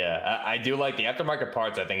Yeah, I do like the aftermarket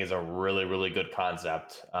parts. I think is a really, really good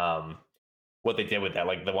concept. What they did with that,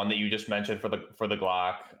 like the one that you just mentioned for the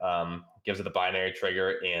Glock, gives it the binary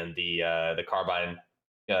trigger and the carbine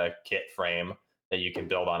kit frame that you can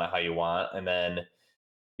build on it how you want, and then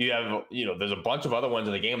you have there's a bunch of other ones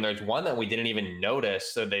in the game. There's one that we didn't even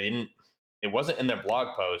notice, so they didn't. It wasn't in their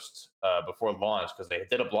blog post before launch because they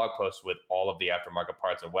did a blog post with all of the aftermarket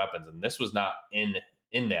parts and weapons, and this was not in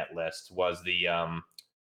that list. Was the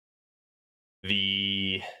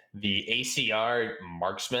the ACR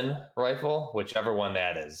marksman rifle, whichever one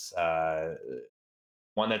that is,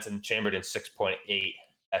 one that's chambered in 6.8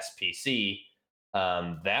 SPC.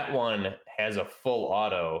 That one has a full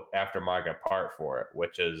auto aftermarket part for it,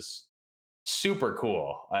 which is super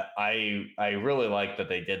cool. I really like that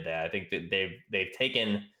they did that. I think that they've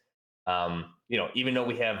taken even though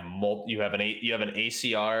we have you have an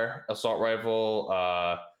ACR assault rifle,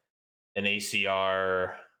 an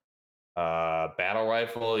ACR battle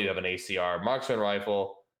rifle, you have an ACR marksman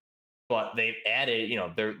rifle, but they've added,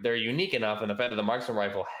 they're unique enough, and the fact that the marksman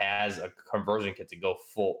rifle has a conversion kit to go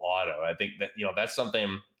full auto. I think that that's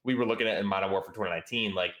something we were looking at in Modern Warfare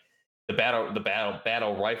 2019, like the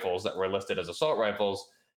battle rifles that were listed as assault rifles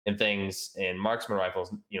and things and marksman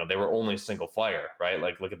rifles. They were only single fire, right?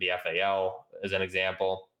 Like look at the FAL as an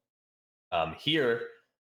example. Here,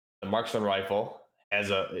 the marksman rifle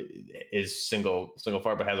is single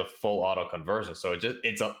fire but has a full auto conversion, so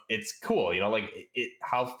it's cool, like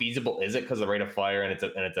how feasible is it because the rate of fire, and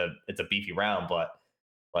it's a beefy round, but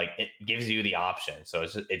like it gives you the option, so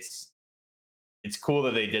it's cool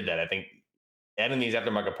that they did that. I think adding these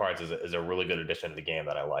aftermarket parts is a really good addition to the game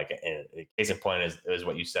that I like, and case in point is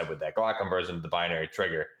what you said with that Glock conversion to the binary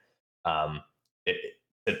trigger. um it,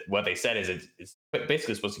 what they said is it's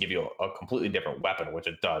basically supposed to give you a completely different weapon, which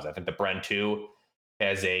it does. I think the Bren 2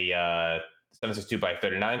 has a 7.62 by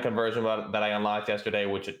 39 conversion that I unlocked yesterday,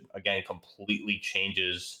 which again completely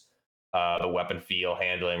changes the weapon feel,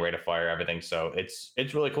 handling, rate of fire, everything. So it's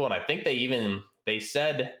really cool, and I think they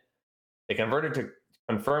said they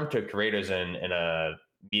confirmed to creators in a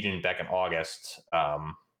meeting back in August,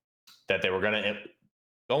 that they were going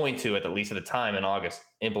to, at least at the time in August,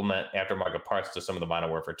 implement aftermarket parts to some of the Modern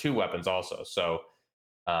Warfare 2 weapons also. So,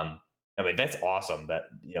 I mean, that's awesome. That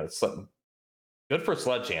it's good for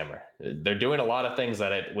Sledgehammer. They're doing a lot of things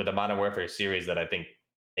with the Modern Warfare series that I think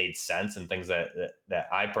made sense, and things that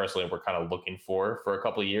I personally were kind of looking for a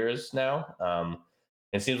couple of years now.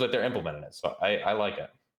 It seems like they're implementing it, so I like it.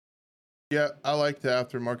 yeah, I like the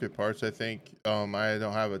aftermarket parts. I think I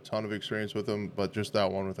don't have a ton of experience with them, but just that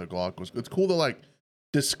one with a Glock was it's cool to like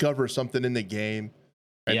discover something in the game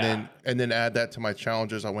and Yeah. then add that to my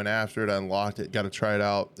challenges. I went after it, I unlocked it, got to try it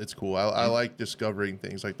out. It's cool. I Mhm. like discovering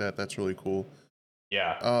things like that. That's really cool.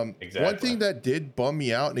 Yeah. One Exactly. thing that did bum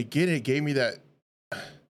me out, and again, it gave me that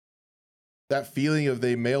feeling of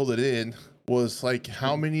they mailed it in, was like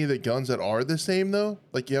how Mhm. many of the guns that are the same though.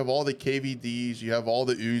 Like you have all the KVDs, you have all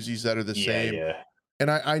the Uzis that are the Yeah. same, Yeah.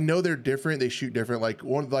 and I know they're different. They shoot different. Like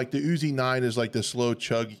like the Uzi 9 is like the slow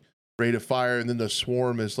chug rate of fire, and then the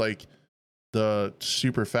Swarm is like the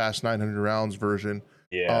super fast 900 rounds version.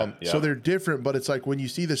 Yeah. So Yep. they're different, but it's like when you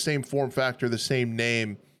see the same form factor, the same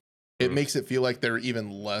name, it Mhm. makes it feel like they're even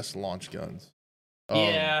less launch guns. Um,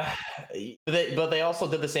 Yeah, but they also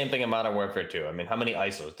did the same thing in Modern Warfare 2. I mean, how many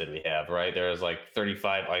ISOs did we have? Right, there's like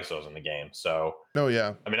 35 ISOs in the game. So, oh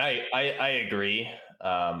yeah, I mean, I agree.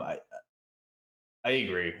 I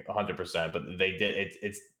agree 100%. But they did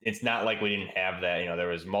it's not like we didn't have that. There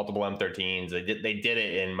was multiple M13s. They did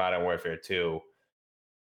it in Modern Warfare 2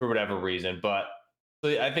 for whatever reason. But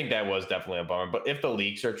so I think that was definitely a bummer. But if the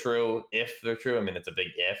leaks are true, if they're true, I mean, it's a big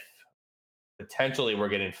if. Potentially, we're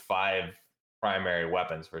getting 5 primary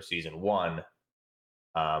weapons for season 1.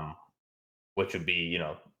 Um, which would be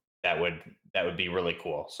that would be really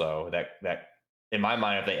cool. So that in my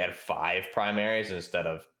mind, if they add 5 primaries instead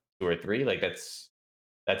of 2 or 3, like that's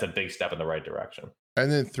a big step in the right direction. and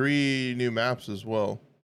then 3 new maps as well,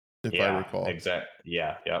 if I Yeah, recall. exact.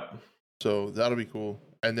 Yeah, yep. So that'll be cool.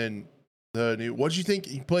 And then the new, what'd you think?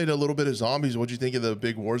 You played a little bit of zombies. What'd you think of the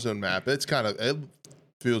big Warzone map? It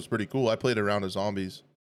feels pretty cool. I played around of zombies.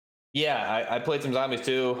 Yeah, I played some zombies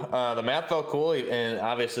too. The map felt cool, and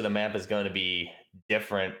obviously the map is going to be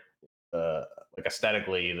different like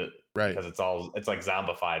aesthetically, Right. because it's like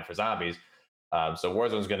zombified for zombies. So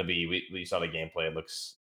Warzone's going to be. We saw the gameplay. It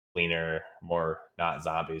looks cleaner, more not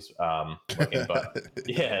zombies looking. But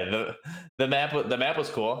yeah, the map was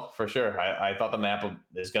cool for sure. I thought the map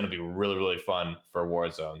is going to be really really fun for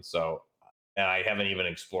Warzone. So, and I haven't even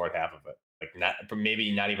explored half of it. Like not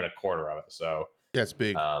maybe not even a quarter of it. So Yeah, it's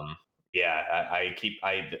big. um, yeah,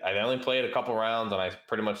 I only played a couple rounds and I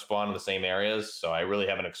pretty much spawned in the same areas. So I really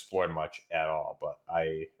haven't explored much at all. But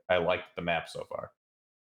I liked the map so far.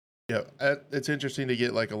 Yeah, it's interesting to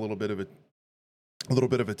get like a little bit of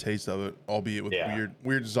a taste of it, albeit with Yeah.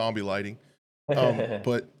 weird zombie lighting.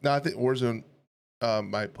 But no, I think Warzone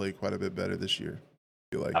might play quite a bit better this year.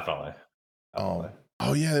 I feel like. Definitely. Um, Definitely.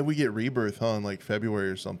 oh yeah, then we get Rebirth, huh? In like February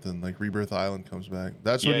or something. Like Rebirth Island comes back.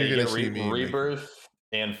 That's when Yeah, you're you gonna get see me make. Rebirth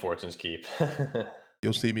and Fortune's Keep.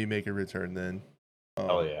 You'll see me make a return then.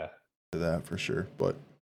 Oh Um, yeah. to that for sure. But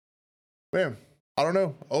man, I don't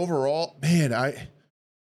know. Overall, man,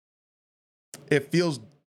 it feels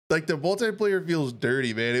like the multiplayer feels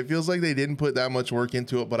dirty, man. It feels like they didn't put that much work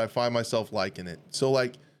into it, but I find myself liking it. So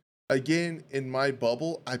like again, in my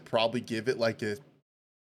bubble, I probably give it like a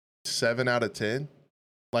 7 out of 10.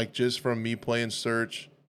 Like just from me playing search,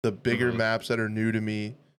 the bigger Hmm. maps that are new to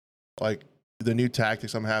me, like the new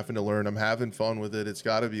tactics I'm having to learn. I'm having fun with it. It's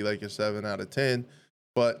got to be like a 7 out of 10.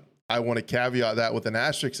 But I want to caveat that with an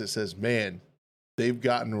asterisk that says, man, they've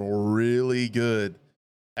gotten really good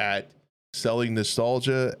at selling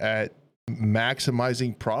nostalgia, at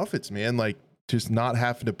maximizing profits, man. Like just not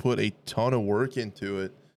having to put a ton of work into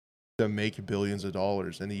it to make billions of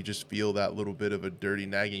dollars. And you just feel that little bit of a dirty,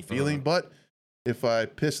 nagging feeling. Hmm. But if I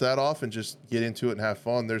piss that off and just get into it and have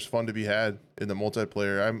fun, there's fun to be had in the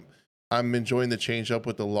multiplayer. I'm enjoying the change up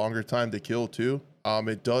with the longer time to kill too.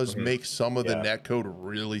 It does Hmm. make some of the Yeah. net code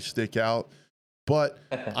really stick out, but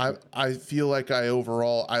I feel like I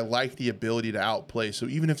like the ability to outplay. So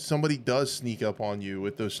even if somebody does sneak up on you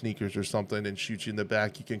with those sneakers or something and shoot you in the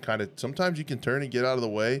back, you can kind of sometimes you can turn and get out of the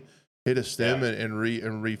way, hit a stem Yeah. and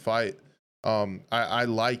refight. I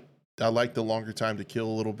like the longer time to kill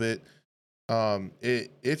a little bit.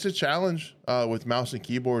 It's a challenge with mouse and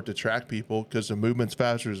keyboard to track people because the movement's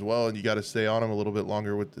faster as well, and you got to stay on them a little bit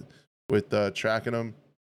longer with tracking them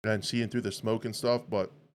and seeing through the smoke and stuff.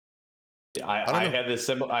 But I don't I know. had this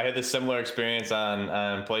similar experience on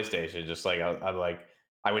PlayStation. Just like I'm like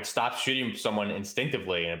I would stop shooting someone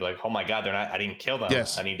instinctively and I'd be like, oh my god, they're not. I didn't kill them. I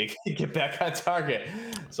Yes, need to get back on target.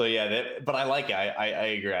 So yeah, but I like it. I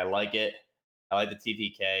agree. I like it. I like the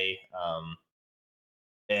TTK.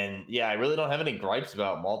 And yeah, I really don't have any gripes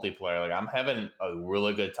about multiplayer. Like I'm having a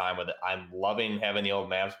really good time with it. I'm loving having the old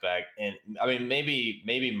maps back. And I mean,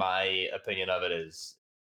 maybe my opinion of it is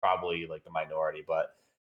probably like the minority, but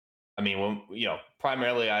I mean, when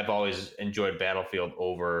primarily I've always enjoyed Battlefield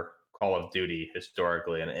over Call of Duty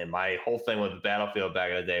historically, and my whole thing with Battlefield back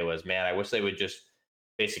in the day was, man, I wish they would just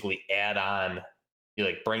basically add on,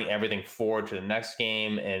 like bring everything forward to the next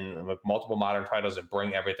game, and with multiple modern titles, and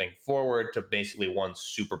bring everything forward to basically one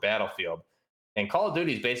super Battlefield. And Call of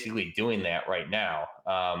Duty is basically doing that right now,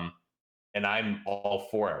 and I'm all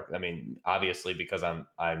for it. I mean, obviously because I'm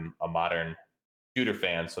a modern shooter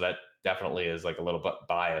fan, so that definitely is like a little bit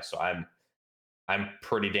biased. So I'm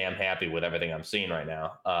pretty damn happy with everything I'm seeing right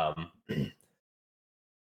now.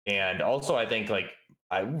 And also, I think like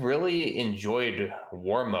I really enjoyed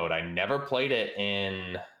War Mode. I never played it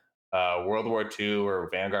in World War II or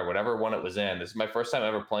Vanguard, whatever one it was in. This is my first time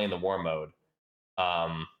ever playing the War Mode,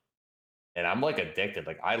 um, and I'm like addicted.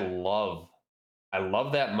 Like I love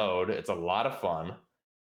that mode. It's a lot of fun.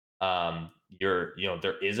 There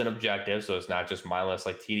is an objective, so it's not just mindless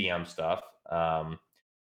like TDM stuff.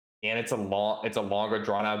 And it's a longer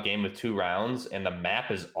drawn out game with 2 rounds, and the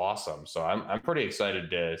map is awesome. So I'm pretty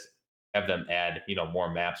excited to have them add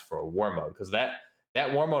more maps for a war mode, because that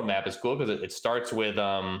war mode map is cool because it starts with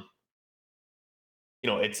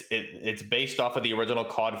it's based off of the original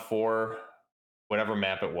COD 4, whatever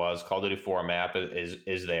map it was. Call of Duty 4 map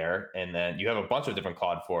is there, and then you have a bunch of different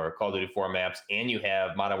Call of Duty 4 maps, and you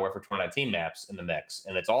have Modern Warfare 2019 maps in the mix,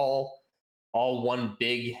 and it's all one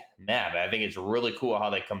big map. I think it's really cool how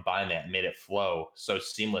they combined that and made it flow so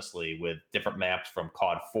seamlessly with different maps from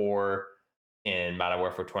COD 4 and Modern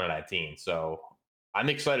Warfare 2019. So I'm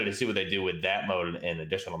excited to see what they do with that mode and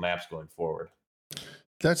additional maps going forward.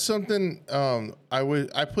 that's something.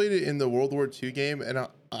 I played it in the World War II game, and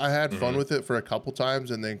I had fun Hmm. with it for a couple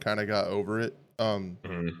times, and then kind of got over it. Hmm.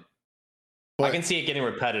 I But can see it getting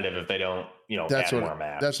repetitive if they don't, that's add what more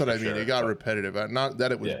maps that's what for I mean. It sure. got But repetitive. Not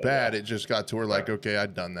that it was yeah, bad. yeah, It just got to where right, like, okay,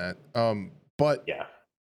 I'd done that. But yeah,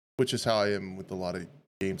 which is how I am with a lot of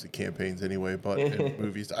games and campaigns anyway, but in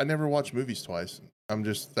movies, I never watch movies twice. I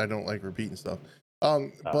don't like repeating stuff. Oh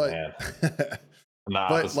But man, I'm the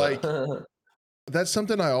but like opposite. that's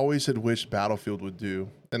something I always had wished Battlefield would do,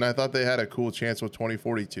 and I thought they had a cool chance with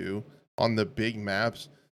 2042 on the big maps.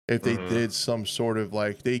 If they hmm did some sort of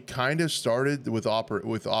like, they kind of started with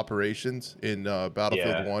operations in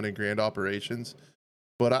Battlefield Yeah, 1 and Grand Operations,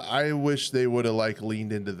 but I wish they would have like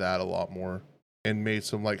leaned into that a lot more and made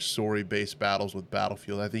some like story based battles with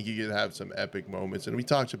Battlefield. I think you could have some epic moments, and we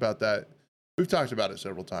talked about that. We've talked about it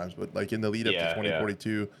several times, but like in the lead up to yeah.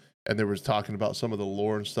 2042, and there was talking about some of the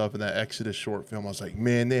lore and stuff in that Exodus short film. I was like,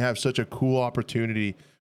 man, they have such a cool opportunity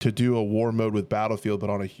to do a war mode with Battlefield, but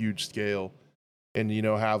on a huge scale. And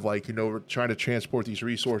have like we're trying to transport these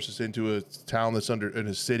resources into a town that's in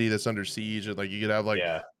a city that's under siege, and like you could have like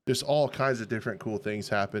Yeah. just all kinds of different cool things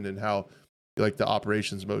happen, and how like the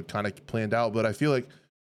operations mode kind of planned out. But I feel like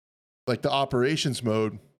the operations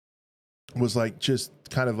mode was like just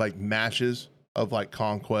kind of like matches of like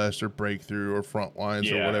conquest or breakthrough or front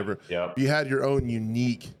lines or Yeah. whatever. Yep. You had your own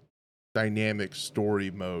unique dynamic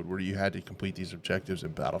story mode where you had to complete these objectives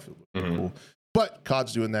in Battlefield. hmm Cool. But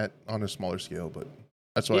COD's doing that on a smaller scale, but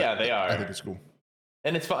that's what Yeah, they I are, think is cool.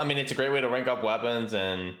 and it's fun. I mean, it's a great way to rank up weapons,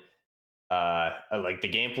 and like the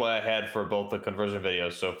gameplay I had for both the conversion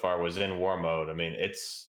videos so far was in war mode. I mean,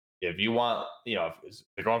 it's if you want, if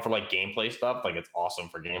they're going for like gameplay stuff, like it's awesome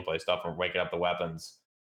for gameplay stuff and waking up the weapons.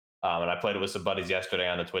 And I played it with some buddies yesterday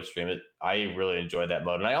on the Twitch stream. I really enjoyed that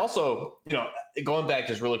mode. And I also, going back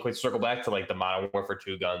just really quick, circle back to like the Modern Warfare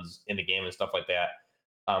 2 guns in the game and stuff like that.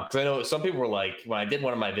 Because I know some people were like, when I did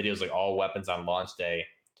one of my videos, like all weapons on launch day,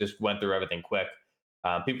 just went through everything quick.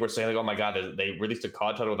 People were saying like, "Oh my god, they released a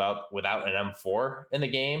COD title without an M4 in the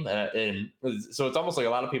game," and so it's almost like a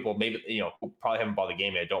lot of people maybe who probably haven't bought the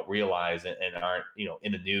game yet don't realize and aren't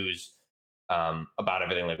in the news about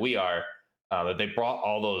everything like we are. That they brought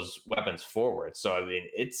all those weapons forward. So I mean,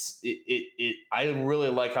 I really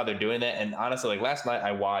like how they're doing that. And honestly, like last night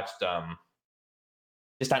I watched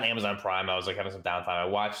just on Amazon Prime. I was like having some downtime. I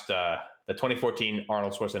watched the 2014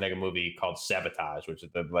 Arnold Schwarzenegger movie called Sabotage, which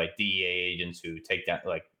is the like DEA agents who take down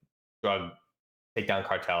like drug take down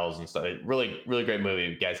cartels and stuff. Really, really great movie.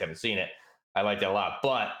 If you guys haven't seen it, I liked it a lot.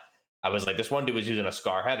 But I was like, this one dude was using a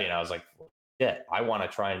Scar Heavy, and I was like, yeah, I want to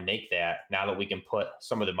try and make that now that we can put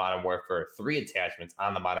some of the Modern Warfare 3 attachments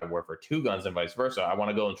on the Modern Warfare 2 guns and vice versa. I want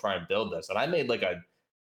to go and try and build this. And I made like a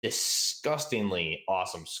disgustingly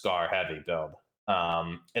awesome Scar Heavy build.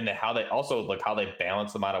 And then how they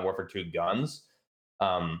balance the Modern Warfare 2 guns.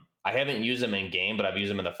 I haven't used them in game, but I've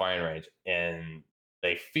used them in the firing range, and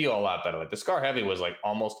they feel a lot better. Like the Scar Heavy was like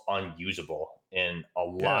almost unusable in a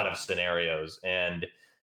lot Yeah. of scenarios, and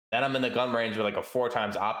then I'm in the gun range with like a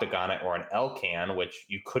 4x optic on it or an L-can, which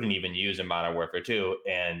you couldn't even use in Modern Warfare 2,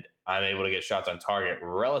 and I'm able to get shots on target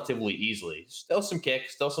relatively easily. Still some kick,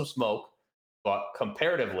 still some smoke, but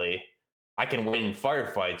comparatively, I can win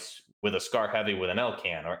firefights with a Scar Heavy with an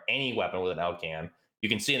L-can or any weapon with an L-can. You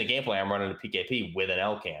can see in the gameplay I'm running a PKP with an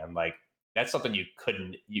L-can. Like that's something you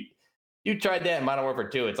couldn't you tried that in Modern Warfare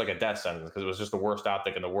 2, it's like a death sentence because it was just the worst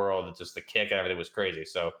optic in the world. It's just the kick and everything was crazy.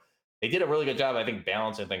 So they did a really good job, I think,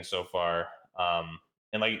 balancing things so far.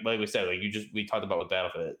 And like we said, like we talked about with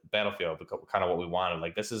Battlefield, kind of what we wanted.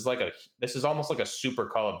 Like this is almost like a super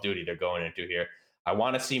Call of Duty they're going into here. I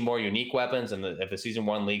want to see more unique weapons, and if the season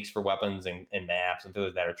one leaks for weapons and maps and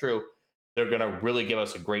things that are true, they're going to really give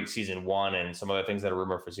us a great season one and some other things that are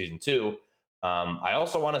rumored for season two. I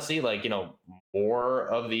also want to see more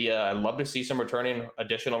of the. I'd love to see some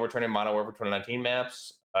additional returning Modern Warfare 2019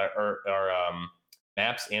 maps or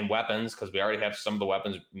maps and weapons because we already have some of the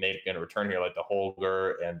weapons going to return here, like the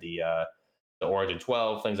Holger and the Origin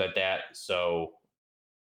 12, things like that. So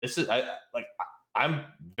this is I'm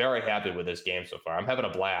very happy with this game so far. I'm having a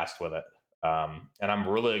blast with it, and I'm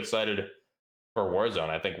really excited for Warzone.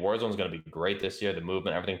 I think Warzone is going to be great this year. The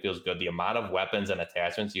movement, everything feels good. The amount of weapons and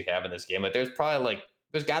attachments you have in this game, like there's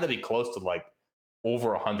got to be close to like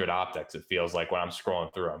over 100 optics. It feels like when I'm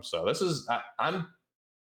scrolling through them. So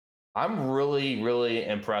I'm really really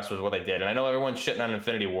impressed with what they did. And I know everyone's shitting on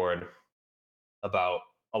Infinity Ward about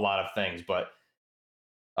a lot of things, but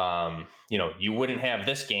you wouldn't have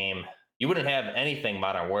this game. You wouldn't have anything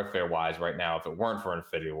Modern Warfare wise right now if it weren't for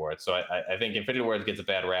Infinity Ward. So I think Infinity Ward gets a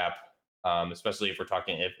bad rap, especially if we're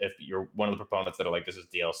talking if you're one of the proponents that are like this is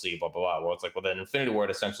DLC, blah blah blah. Well, it's like well then Infinity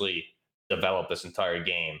Ward essentially developed this entire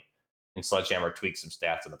game, and Sledgehammer tweaked some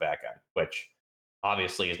stats in the back end, which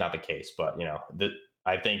obviously is not the case. But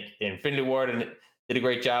I think Infinity Ward did a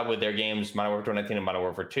great job with their games, Modern Warfare 2019 and Modern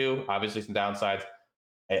Warfare 2. Obviously some downsides.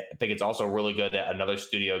 I think it's also really good that another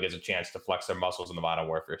studio gets a chance to flex their muscles in the Modern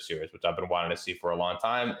Warfare series, which I've been wanting to see for a long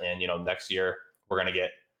time. And next year we're gonna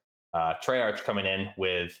get Treyarch coming in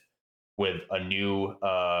with a new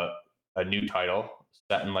title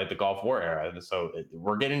set in like the Gulf War era. And so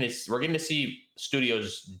we're getting to see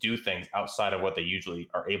studios do things outside of what they usually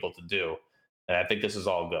are able to do, and I think this is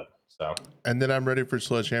all good. So, And then I'm ready for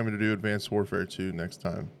Sledgehammer to do Advanced Warfare 2 next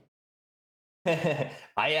time.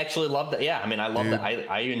 I actually loved it. Yeah, I mean, I loved it. Dude.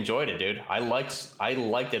 I enjoyed it, dude. I liked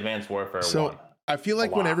Advanced Warfare So 1 I feel a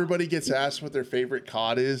like when lot. everybody gets asked what their favorite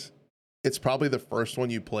COD is, it's probably the first one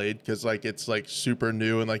you played because like it's like super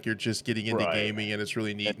new and like you're just getting into Right. gaming and it's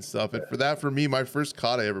really neat and stuff. And for me, my first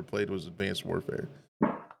COD I ever played was Advanced Warfare.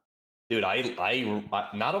 Dude, I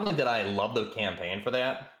not only did I love the campaign for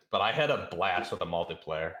that, but I had a blast with the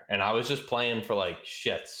multiplayer, and I was just playing for like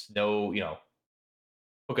shits. No,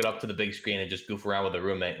 hook it up to the big screen and just goof around with a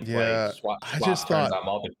roommate and play Yeah, swap I just swap turns thought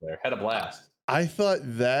on multiplayer. Had a I, blast. I thought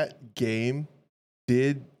that game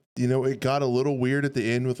did, it got a little weird at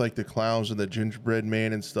the end with like the clowns and the gingerbread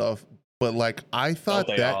man and stuff. But like I Don't thought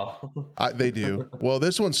they that all? they do. Well,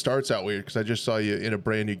 this one starts out weird because I just saw you in a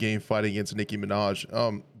brand new game fighting against Nicki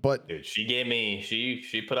Minaj. But Dude,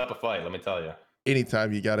 she put up a fight. Let me tell you.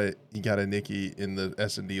 anytime you got a Nicki in the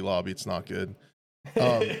S&D lobby, it's not good.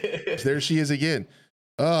 There she is again.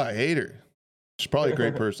 Oh, I hate her. She's probably a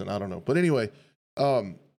great person. I don't know. But anyway,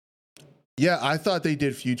 um, yeah, I thought they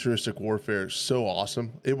did futuristic warfare so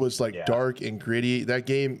awesome. It was like Yeah, dark and gritty. That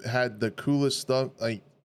game had the coolest stuff, like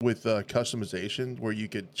with customization, where you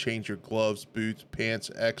could change your gloves, boots, pants,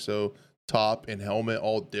 exo, top, and helmet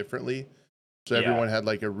all differently. So yeah, everyone had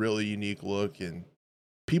like a really unique look. And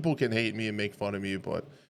people can hate me and make fun of me, but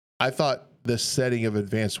I thought the setting of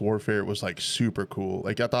Advanced Warfare was like super cool.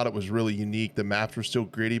 Like I thought it was really unique. The maps were still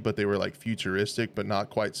gritty, but they were like futuristic, but not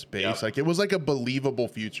quite space. yep. Like it was like a believable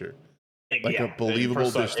future, like a Yeah, believable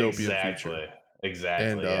dystopian future. exactly,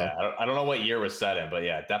 And exactly. Yeah, I don't know what year was set in, but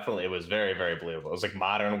yeah, definitely, it was very, very believable. It was like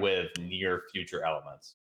modern with near future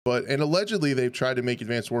elements. and allegedly they've tried to make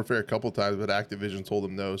Advanced Warfare a couple times, but Activision told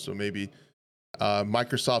them no. So maybe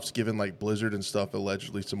Microsoft's given like Blizzard and stuff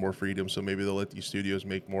allegedly some more freedom. So maybe they'll let these studios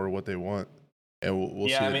make more of what they want, and we'll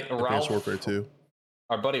Yeah, see I it mean, Advanced Warfare 2.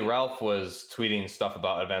 our buddy Ralph was tweeting stuff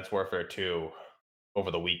about Advanced Warfare 2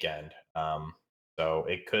 over the weekend. So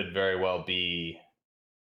it could very well be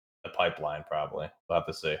the pipeline, probably. We'll have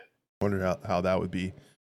to see. Wonder how that would be.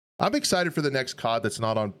 I'm excited for the next COD that's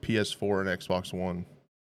not on PS4 and Xbox One.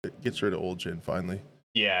 It gets rid of old gen finally.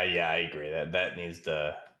 Yeah, yeah, I agree. That needs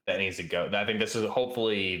to go. I think this is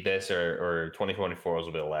hopefully this or 2024 will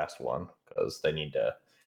be the last one because they need to.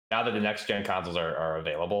 Now that the next gen consoles are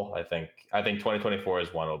available, I think 2024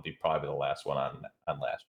 is one will be probably the last one on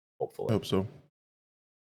last. Hopefully. Hope so.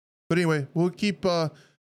 But anyway, we'll keep following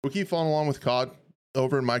along with COD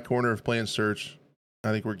over in my corner of playing Search.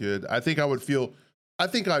 I think we're good. I think I'd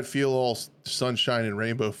feel all sunshine and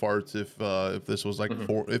rainbow farts if this was like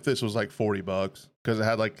if this was like $40 because it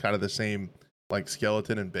had like kind of the same like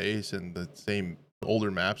skeleton and base and the same older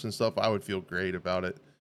maps and stuff. I would feel great about it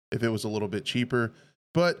if it was a little bit cheaper.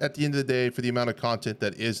 But at the end of the day, for the amount of content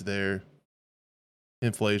that is there,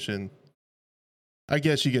 inflation, I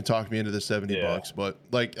guess you can talk me into the $70, Yeah. but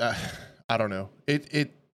like I don't know.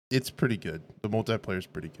 It's pretty good. The multiplayer is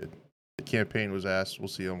pretty good. The campaign was ass. We'll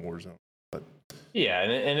see on Warzone. But Yeah,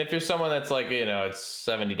 and if you're someone that's like, it's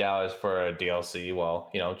 $70 for a DLC, well,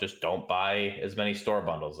 just don't buy as many store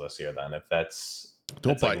bundles this year then. If don't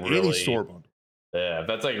that's buy like any really, store bundle. yeah, if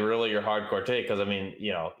that's like really your hardcore take, because I mean,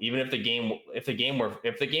 even if the game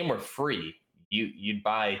were free, you'd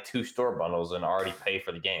buy two store bundles and already pay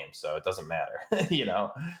for the game, so it doesn't matter,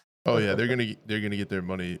 Oh yeah, they're gonna get their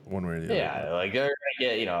money one way or the other. Yeah, like they're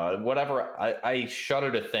gonna get, whatever. I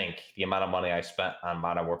shudder to think the amount of money I spent on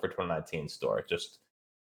Modern Warfare 2019 store. Just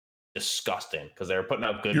disgusting because they were putting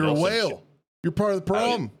up good You're a Wilson shit. whale. You're part of the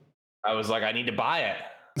problem. I was like, I need to buy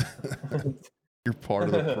it. You're part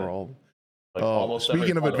of the problem. Like Oh, almost every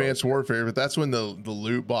speaking of bundle. Advanced Warfare, but that's when the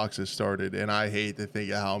loot boxes started, and I hate to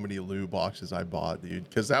think of how many loot boxes I bought, dude,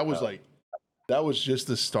 because that was just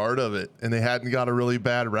the start of it, and they hadn't got a really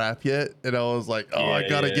bad rap yet, and I was like, oh, I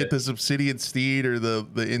gotta get this Obsidian Steed or the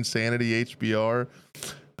Insanity HBR.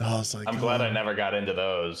 I was like, I'm glad I never got into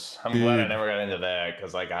those. I'm glad I never got into that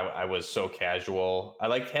because like I was so casual. I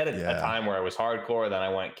like had a time where I was hardcore, then I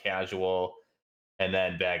went casual, and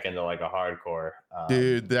then back into like a hardcore.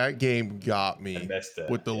 Dude, that game got I me missed it.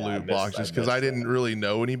 with the Yeah, loot boxes because I didn't really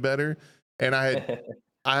know any better, and I had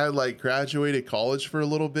I had like graduated college for a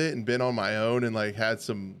little bit and been on my own and like had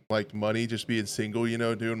some like money just being single, you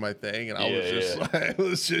know, doing my thing. And I was just Yeah, like, I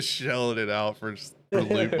was just shelling it out for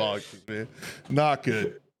loot yeah. boxes, man. Not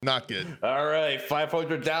good. Not good. All right,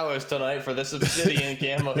 $500 tonight for this obsidian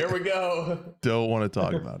camo. Here we go. Don't want to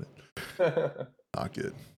talk about it. Not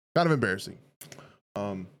good. Kind of embarrassing.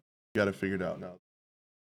 Got it figured out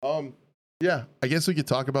now. Yeah, I guess we could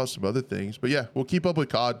talk about some other things, but yeah, we'll keep up with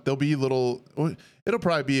COD. There'll be it'll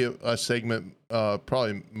probably be a segment,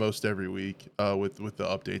 probably most every week, with the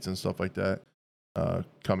updates and stuff like that,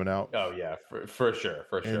 coming out. Oh yeah, for sure,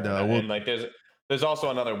 for sure. And And like there's also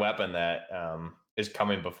another weapon that is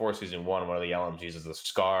coming before season one. One of the LMGs is the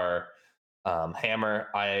Scar hammer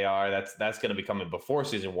IAR. That's going to be coming before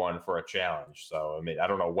season one for a challenge. So I mean, I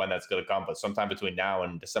don't know when that's going to come, but sometime between now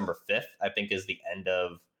and December 5th, I think is the end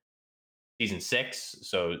of season 6.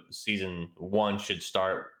 So season one should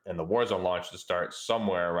start, and the Warzone launch should start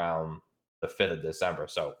somewhere around the 5th of December.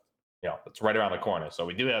 So it's right around the corner. So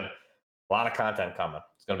we do have a lot of content coming.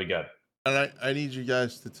 It's going to be good. And I need you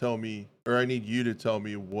guys to tell me, or I need you to tell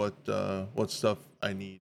me what stuff I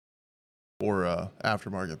need for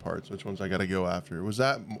aftermarket parts. Which ones I got to go after? Was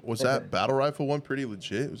that battle rifle one pretty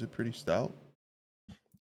legit? Was it pretty stout?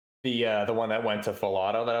 The one that went to full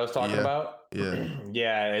auto that I was talking about. Yeah.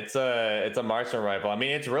 Yeah, it's a marksman rifle. I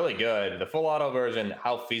mean, it's really good. The full auto version,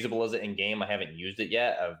 how feasible is it in game? I haven't used it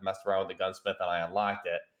yet. I've messed around with the gunsmith and I unlocked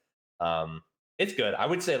it. It's good. I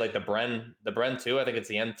would say like the Bren 2, I think it's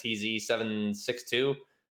the MTZ 762.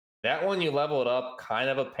 That one, you level it up, kind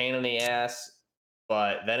of a pain in the ass,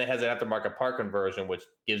 but then it has an aftermarket part conversion, which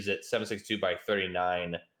gives it 762 by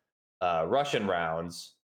 39 Russian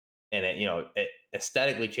rounds, and it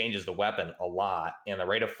aesthetically changes the weapon a lot, and the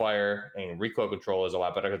rate of fire and recoil control is a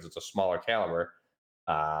lot better because it's a smaller caliber.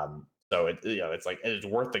 So it's like it's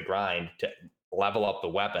worth the grind to level up the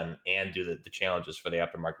weapon and do the challenges for the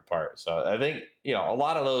aftermarket part. So I think a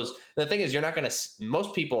lot of those. The thing is, you're not going to.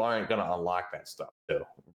 Most people aren't going to unlock that stuff too,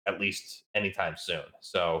 at least anytime soon.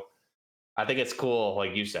 So I think it's cool,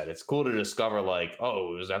 like you said, it's cool to discover like,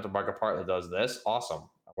 oh, there's an aftermarket part that does this. Awesome,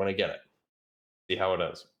 I want to get it. See how it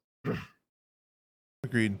is.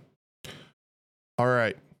 Agreed. All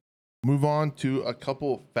right, move on to a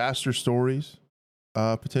couple faster stories,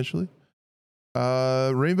 potentially.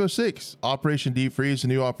 Rainbow Six Operation Deep Freeze, a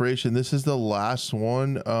new operation. This is the last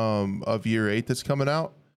one of year 8 that's coming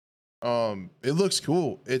out. It looks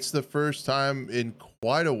cool. It's the first time in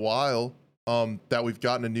quite a while that we've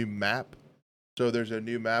gotten a new map. So there's a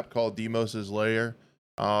new map called Demos's Lair.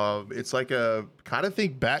 It's like a kind of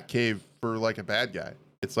think Batcave for like a bad guy.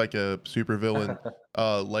 It's like a supervillain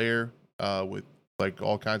lair with like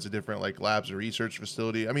all kinds of different like labs and research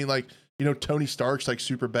facility. I mean, like, Tony Stark's like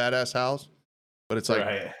super badass house, but it's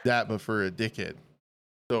like that, but for a dickhead.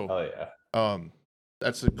 So, oh yeah,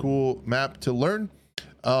 that's a cool map to learn.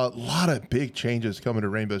 A lot of big changes coming to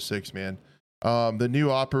Rainbow Six, man. The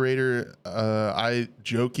new operator, I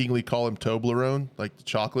jokingly call him Toblerone, like the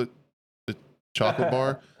chocolate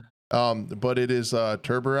bar. But it is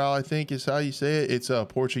Turboral, I think is how you say it. It's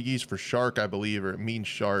Portuguese for shark, I believe, or it means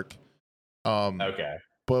shark. Okay.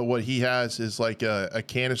 But what he has is like a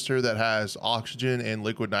canister that has oxygen and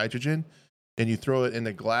liquid nitrogen, and you throw it and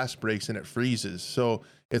the glass breaks and it freezes. So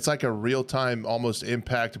it's like a real-time almost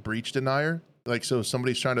impact breach denier. Like, so if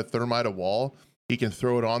somebody's trying to thermite a wall, he can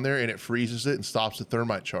throw it on there and it freezes it and stops the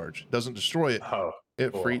thermite charge. Doesn't destroy it. Oh,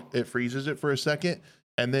 it freezes it for a second.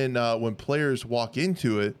 And then when players walk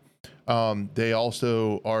into it, they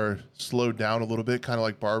also are slowed down a little bit, kind of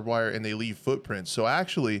like barbed wire, and they leave footprints. So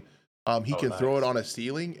actually, he can throw it on a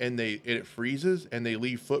ceiling and it freezes and they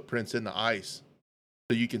leave footprints in the ice.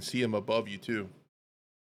 So you can see them above you too.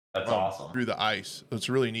 That's awesome. Through the ice. It's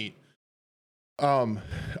really neat. Man,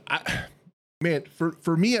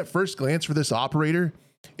 for me at first glance for this operator,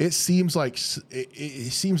 it seems like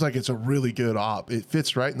it's a really good op. It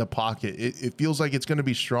fits right in the pocket. It feels like it's going to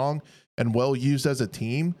be strong and well used as a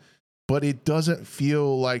team, but it doesn't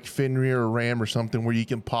feel like Fenrir or Ram or something where you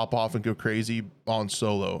can pop off and go crazy on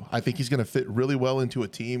solo. I think he's going to fit really well into a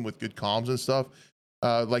team with good comms and stuff.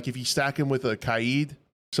 Like if you stack him with a Kaid,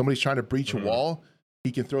 somebody's trying to breach a wall,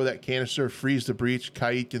 he can throw that canister, freeze the breach.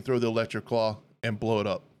 Kaid can throw the electric claw and blow it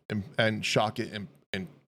up and shock it and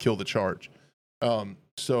kill the charge.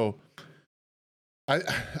 So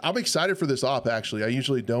I'm excited for this op. Actually, I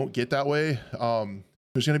usually don't get that way.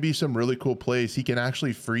 There's going to be some really cool plays. He can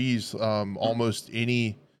actually freeze almost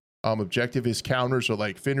any objective. His counters are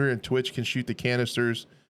like Fenrir and Twitch can shoot the canisters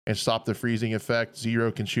and stop the freezing effect.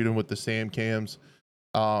 Zero can shoot him with the SAM cams.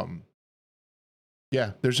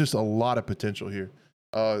 Yeah, there's just a lot of potential here.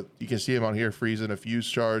 You can see him on here freezing a fuse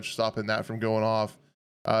charge, stopping that from going off.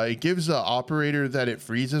 It gives the operator that it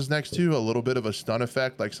freezes next to a little bit of a stun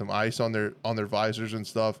effect, like some ice on their visors and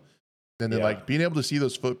stuff. And then like being able to see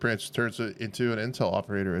those footprints turns it into an intel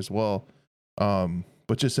operator as well.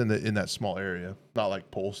 But just in that small area, not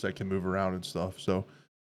like pulse that can move around and stuff. So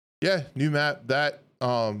yeah, new map. That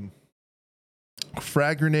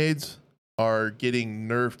frag grenades are getting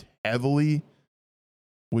nerfed heavily,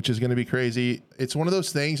 which is going to be crazy. It's one of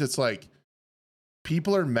those things. It's like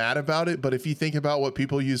people are mad about it, but if you think about what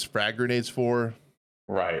people use frag grenades for,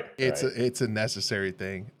 right, it's a necessary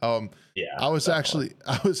thing. Yeah, I was actually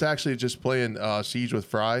just playing Siege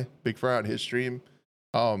with Big Fry on his stream,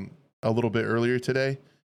 a little bit earlier today,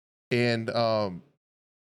 and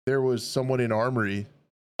there was someone in Armory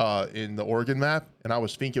in the Oregon map, and I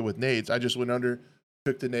was finking with nades. I just went under,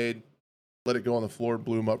 took the nade, let it go on the floor,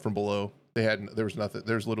 blew them up from below. There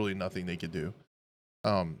was literally nothing they could do.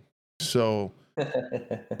 So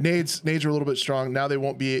nades are a little bit strong. Now they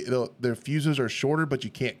won't be, their fuses are shorter, but you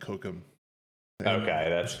can't cook them. Okay,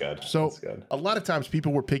 that's good. So that's good. A lot of times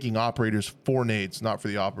people were picking operators for nades, not for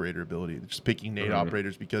the operator ability. They're just picking nade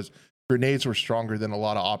operators because grenades were stronger than a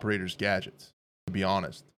lot of operators' gadgets, to be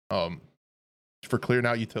honest. For clearing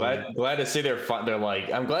out utility. Glad to see they're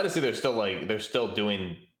like, I'm glad to see they're still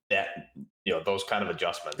doing that, those kind of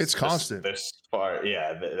adjustments. It's constant. This far,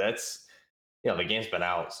 yeah, that's, the game's been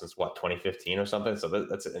out since what, 2015 or something. So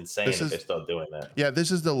that's insane that they're still doing that. Yeah, this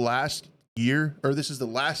is the last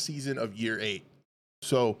season of year 8.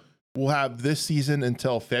 So we'll have this season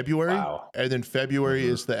until February. Wow. And then February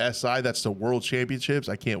is the SI. That's the World Championships.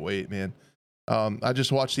 I can't wait, man. I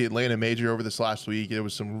just watched the Atlanta Major over this last week. It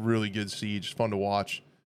was some really good Siege, fun to watch.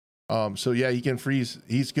 So yeah, he can freeze.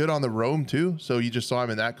 He's good on the roam too. So you just saw him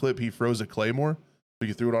in that clip. He froze a Claymore. So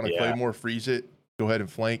you threw it on a Claymore, freeze it, go ahead and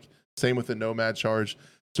flank. Same with the Nomad charge.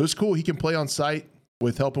 So it's cool. He can play on site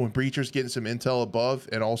with helping with breachers, getting some intel above,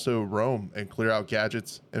 and also roam and clear out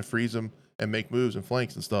gadgets and freeze them and make moves and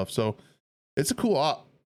flanks and stuff. So it's a cool op.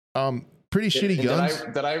 Pretty shitty guns.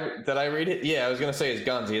 Did I read it? Yeah, I was gonna say his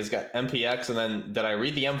guns. He has got MPX, and then did I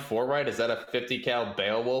read the M4 right? Is that a 50 cal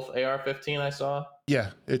Beowulf AR-15 I saw?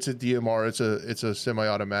 Yeah, it's a DMR. It's a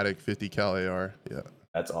semi-automatic 50 cal AR. Yeah,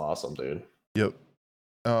 that's awesome, dude. Yep.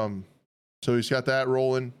 So he's got that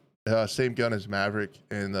rolling. Same gun as Maverick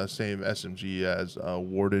and the same SMG as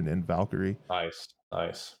Warden and Valkyrie. Nice.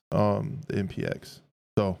 The MPX.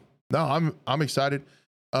 So no, I'm excited.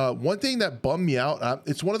 One thing that bummed me out,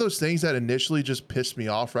 it's one of those things that initially just pissed me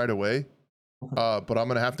off right away, but I'm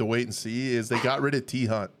gonna have to wait and see, is they got rid of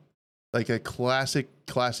T-Hunt, like a classic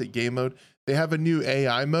game mode. They have a new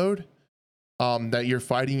AI mode that you're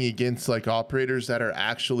fighting against like operators that are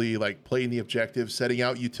actually like playing the objective, setting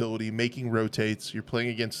out utility, making rotates. You're playing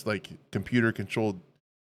against like computer controlled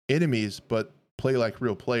enemies, but play like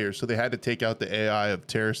real players. So they had to take out the AI of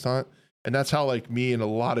Terrorist Hunt. And that's how like me and a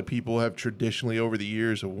lot of people have traditionally over the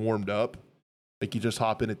years have warmed up. Like you just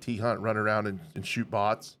hop in a T-Hunt, run around and shoot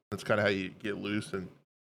bots. That's kind of how you get loose and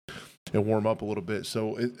warm up a little bit.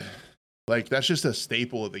 So like that's just a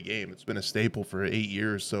staple of the game. It's been a staple for 8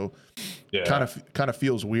 years. So kind of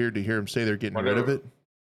feels weird to hear them say they're getting rid of it. Is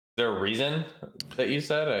there a reason that you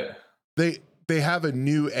said it? They have a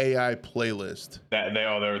new AI playlist.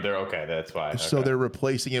 They're okay. That's fine. So okay. They're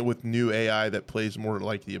replacing it with new AI that plays more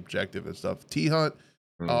like the objective and stuff. T-Hunt,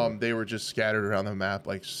 they were just scattered around the map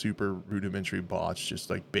like super rudimentary bots, just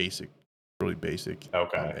like basic, really basic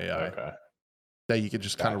AI that you could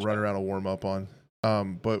just kind of run around and warm up on.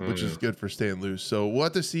 Which is good for staying loose. So we'll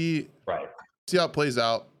have to see how it plays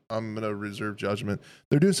out. I'm gonna reserve judgment.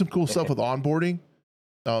 They're doing some cool stuff with onboarding.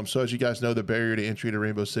 So as you guys know, the barrier to entry to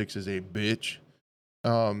Rainbow Six is a bitch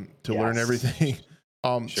to learn everything.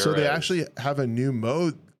 So they actually have a new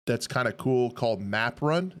mode that's kind of cool called Map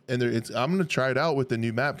Run, and I'm going to try it out with the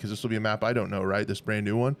new map because this will be a map I don't know, right? This brand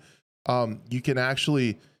new one. You can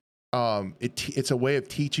actually, it's a way of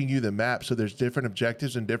teaching you the map. So there's different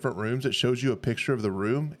objectives in different rooms. It shows you a picture of the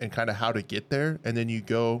room and kind of how to get there, and then you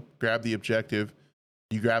go grab the objective.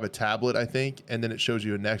 You grab a tablet, I think, and then it shows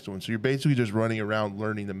you a next one. So you're basically just running around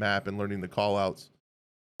learning the map and learning the call outs.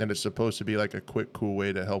 And it's supposed to be like a quick, cool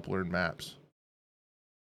way to help learn maps.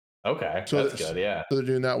 Okay, so that's good, yeah. So they're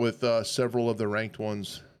doing that with several of the ranked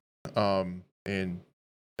ones. And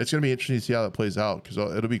it's going to be interesting to see how that plays out, because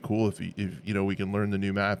it'll be cool if we can learn the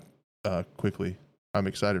new map quickly. I'm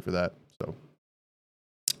excited for that. So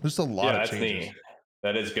there's a lot of changes. Neat.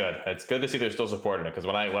 That is good. It's good to see they're still supporting it, because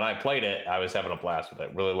when I played it, I was having a blast with it.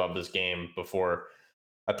 Really loved this game before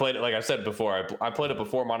I played it. Like I said before, I played it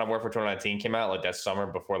before Modern Warfare 2019 came out, like that summer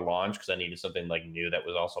before launch, because I needed something like new that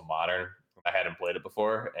was also modern. I hadn't played it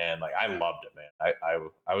before, and like I loved it, man.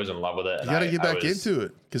 I was in love with it, You and got to get I back was into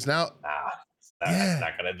it because now, nah. It's yeah.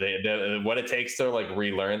 not gonna what it takes to like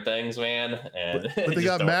relearn things, man, But and but they just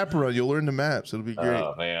got don't. map run. You'll learn the maps. It'll be great.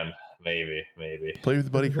 Oh man, maybe. Play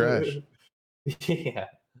with Buddy Crash. Yeah,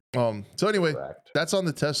 So anyway, correct. that's on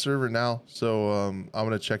the test server now. So I'm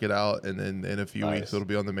gonna check it out, and then in a few weeks Nice. it'll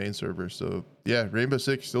be on the main server. So yeah, Rainbow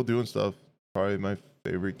Six still doing stuff. Probably my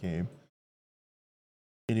favorite game.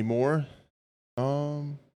 Any more?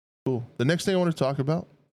 Cool. The next thing I want to talk about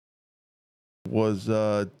was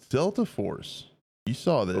Delta Force. You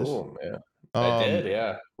saw this. Oh man, I Um, did.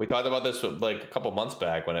 Yeah, we talked about this like a couple months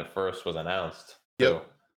back when it first was announced yep. too.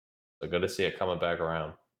 So good to see it coming back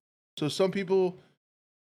around. So some people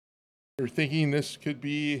are thinking this could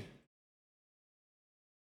be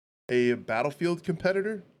a Battlefield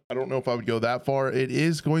competitor. I don't know if I would go that far. It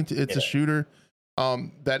is going to. It's a shooter.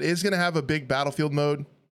 That is going to have a big Battlefield mode.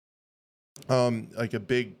 Like a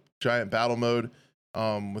big giant battle mode.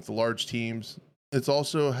 With the large teams. It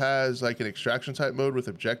also has like an extraction type mode with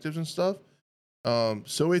objectives and stuff.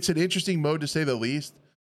 So it's an interesting mode to say the least.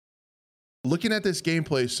 Looking at this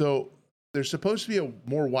gameplay, so there's supposed to be a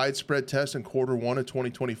more widespread test in Q1 of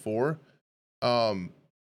 2024. And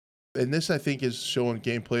this I think is showing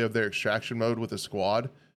gameplay of their extraction mode with a squad.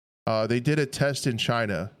 They did a test in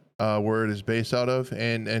China, where it is based out of,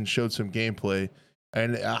 and showed some gameplay,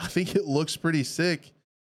 and I think it looks pretty sick.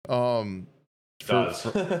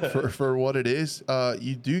 For what it is.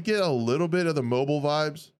 You do get a little bit of the mobile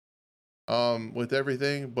vibes with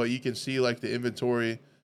everything, but you can see like the inventory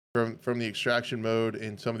from the extraction mode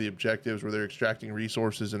and some of the objectives where they're extracting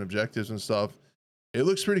resources and objectives and stuff. It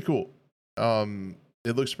looks pretty cool.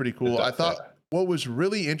 It looks pretty cool. I thought what was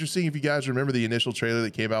really interesting, if you guys remember the initial trailer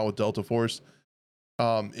that came out with Delta Force,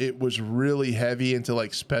 it was really heavy into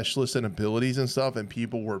like specialists and abilities and stuff, and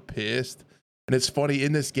people were pissed. And it's funny,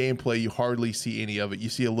 in this gameplay, you hardly see any of it. You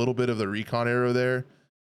see a little bit of the recon arrow there,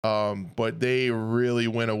 but they really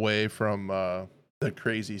went away from the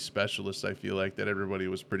crazy specialists, I feel like, that everybody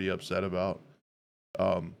was pretty upset about.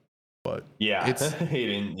 But yeah, it's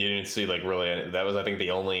you didn't see like really. That was I think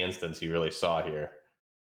the only instance you really saw here,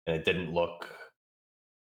 and it didn't look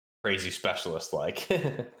crazy specialist like.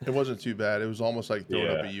 it wasn't too bad. It was almost like throwing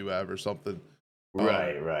up a Yeah. UAV or something.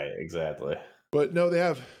 Right, exactly. But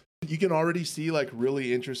no, you can already see like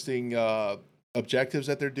really interesting objectives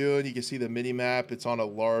that they're doing. You can see the mini map. It's on a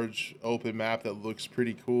large open map that looks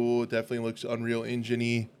pretty cool. It definitely looks Unreal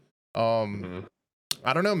Engine-y.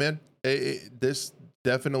 I don't know, man. This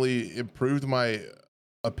definitely improved my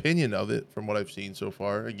opinion of it from what I've seen so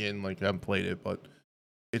far. Again, like I haven't played it, but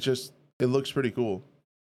it looks pretty cool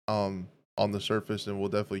on the surface, and we'll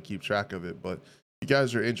definitely keep track of it. But if you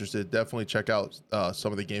guys are interested, definitely check out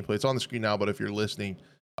some of the gameplay. It's on the screen now, but if you're listening,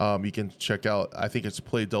 you can check out, I think it's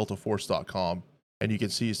playdeltaforce.com, and you can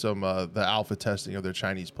see some the alpha testing of their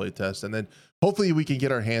Chinese play test, and then hopefully we can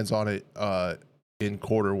get our hands on it in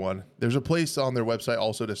Q1. There's a place on their website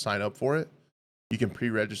also to sign up for it. You can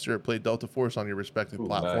pre-register at Play Delta Force on your respective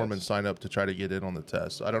platform, nice. and sign up to try to get in on the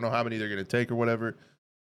test. So I don't know how many they're going to take or whatever,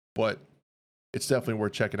 but it's definitely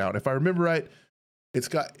worth checking out. If I remember right,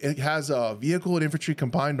 it has a vehicle and infantry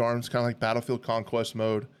combined arms, kind of like Battlefield Conquest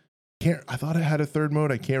mode. I thought it had a third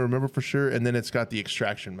mode. I can't remember for sure. And then it's got the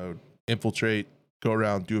extraction mode: infiltrate, go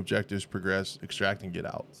around, do objectives, progress, extract, and get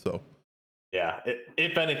out. So yeah,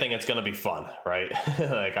 if anything, it's gonna be fun, right?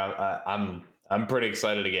 Like I'm pretty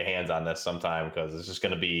excited to get hands on this sometime, because it's just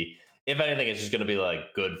gonna be, if anything, it's just gonna be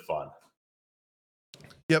like good fun.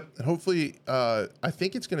 Yep, and hopefully, I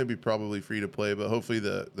think it's going to be probably free to play, but hopefully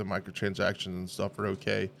the microtransactions and stuff are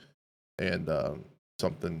okay, and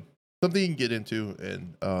something you can get into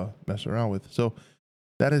and mess around with. So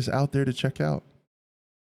that is out there to check out.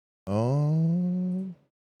 The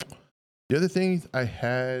other things I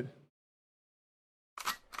had,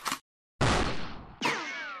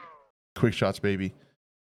 quick shots, baby.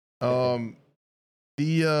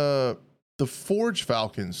 The Forge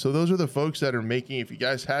Falcons. So those are the folks that are making, if you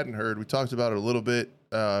guys hadn't heard, we talked about it a little bit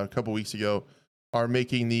a couple weeks ago, are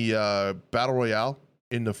making the Battle Royale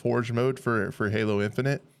in the Forge mode for Halo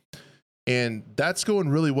Infinite. And that's going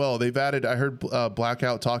really well. They've added, I heard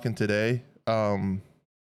Blackout talking today.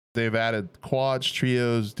 They've added quads,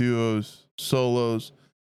 trios, duos, solos.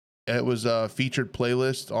 It was a featured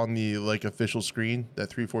playlist on the like official screen that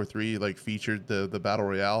 343 like featured the Battle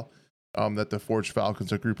Royale. That the Forged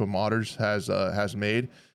Falcons, a group of modders, has made,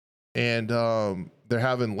 and they're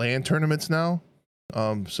having LAN tournaments now.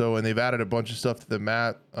 And they've added a bunch of stuff to the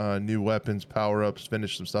map, new weapons, power ups,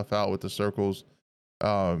 finished some stuff out with the circles.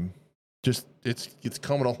 Just it's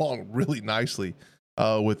coming along really nicely.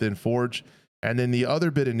 within Forge. And then the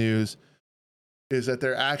other bit of news is that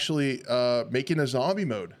they're actually making a zombie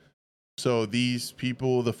mode. So these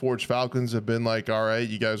people, the Forge Falcons, have been like, all right,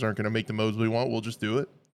 you guys aren't going to make the modes we want. We'll just do it.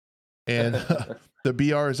 And the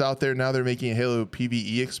BR is out there now. They're making a Halo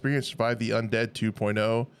PvE experience, Survive the Undead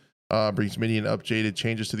 2.0. Brings many and updated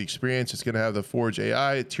changes to the experience. It's going to have the Forge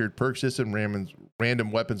AI, a tiered perk system,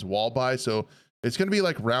 random weapons wall buy. So it's going to be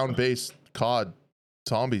like round-based COD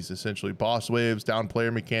zombies, essentially. Boss waves, down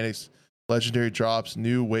player mechanics, legendary drops,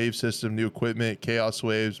 new wave system, new equipment, chaos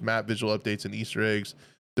waves, map visual updates, and Easter eggs.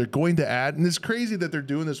 They're going to add, and it's crazy that they're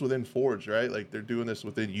doing this within Forge, right? Like they're doing this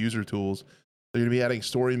within user tools. They're going to be adding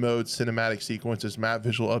story modes, cinematic sequences, map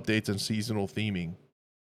visual updates, and seasonal theming.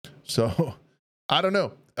 So I don't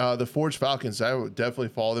know. The Forge Falcons, I would definitely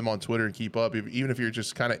follow them on Twitter and keep up, even if you're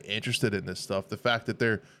just kind of interested in this stuff. The fact that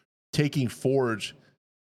they're taking Forge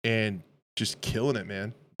and just killing it,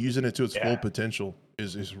 man, using it to its full potential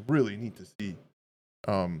is really neat to see.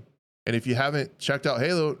 And if you haven't checked out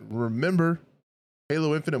Halo, remember,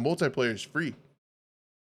 Halo Infinite multiplayer is free.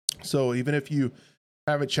 So even if you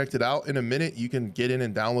haven't checked it out in a minute, you can get in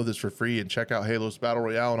and download this for free and check out Halo's Battle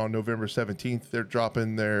Royale. And on November 17th, they're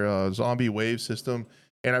dropping their zombie wave system.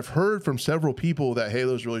 And I've heard from several people that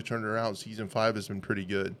Halo's really turned around. Season 5 has been pretty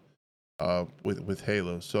good with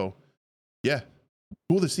Halo. So yeah,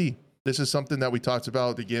 cool to see. This is something that we talked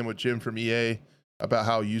about again with Jim from EA about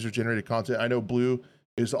how user-generated content. I know Blue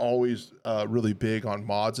is always really big on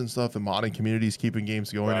mods and stuff, and modding communities, keeping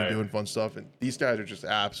games going and doing fun stuff. And these guys are just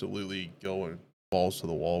absolutely going balls to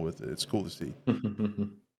the wall with it. It's cool to see.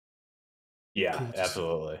 Yeah, cool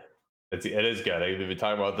absolutely. It is good. We've been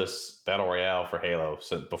talking about this Battle Royale for Halo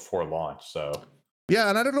since before launch. So yeah,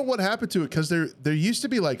 and I don't know what happened to it, because there used to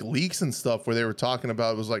be like leaks and stuff where they were talking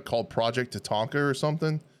about, it was like called Project Tatanka or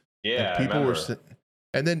something. Yeah, and people were.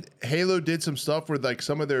 And then Halo did some stuff where like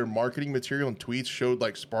some of their marketing material and tweets showed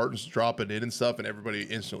like Spartans dropping in and stuff, and everybody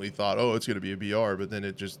instantly thought, oh, it's going to be a BR, but then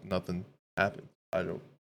it just, nothing happened. I don't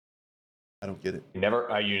get it. You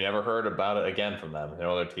never heard about it again from them.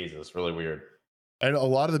 No other teases. It's really weird. And a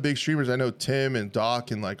lot of the big streamers, I know Tim and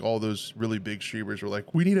Doc and like all those really big streamers were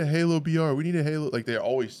like, we need a Halo BR. We need a Halo. Like they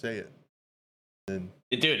always say it. And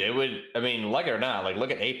dude, it would, I mean, like it or not, like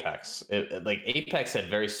look at Apex. Like Apex had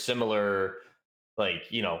very similar,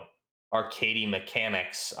 like, you know, arcadey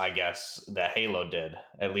mechanics, I guess, that Halo did,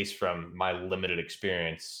 at least from my limited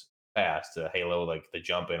experience past. Halo, like the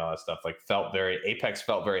jumping, all that stuff, like Apex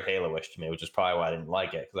felt very Halo-ish to me, which is probably why I didn't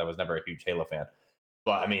like it, because I was never a huge Halo fan.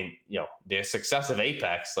 But I mean, you know, the success of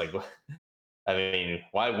Apex, like, I mean,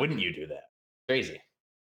 why wouldn't you do that? Crazy.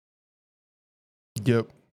 Yep.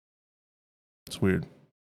 It's weird.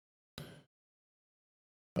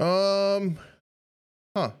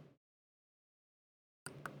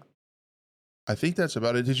 I think that's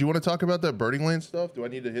about it. Did you want to talk about that Burning Land stuff? Do I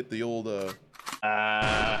need to hit the old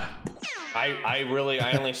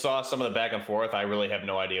I only saw some of the back and forth. I really have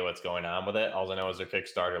no idea what's going on with it. All I know is their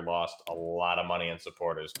Kickstarter lost a lot of money and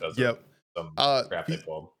supporters because of some crap they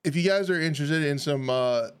pulled. If you guys are interested in some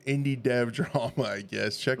indie dev drama, I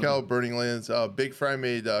guess, check out Burning Lands. Big Fry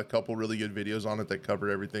made a couple really good videos on it that covered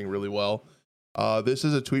everything really well. This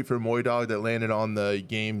is a tweet from Moydog that landed on the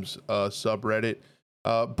game's subreddit.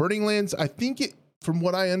 Burning Lands, I think it, from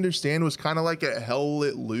what I understand, was kind of like a Hell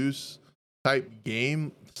Let Loose type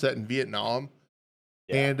game set in Vietnam.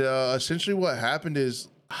 Yeah. And essentially what happened is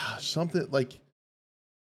something like,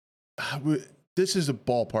 this is a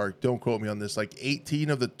ballpark, don't quote me on this, like 18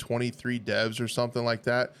 of the 23 devs or something like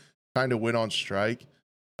that kind of went on strike.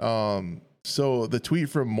 So the tweet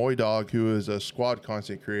from Moydog, who is a squad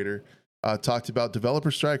content creator, talked about developer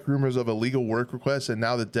strike, rumors of illegal work requests, and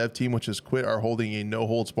now the dev team, which has quit, are holding a no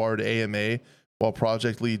holds barred AMA, while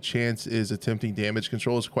project lead Chance is attempting damage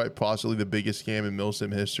control. Is quite possibly the biggest scam in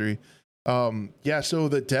Milsim history. Yeah, so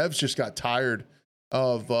the devs just got tired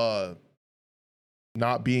of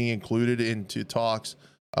not being included into talks,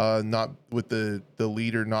 not with the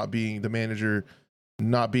leader, not being the manager,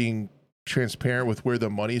 not being transparent with where the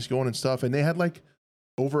money's going and stuff. And they had like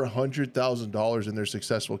over $100,000 in their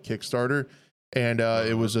successful Kickstarter, and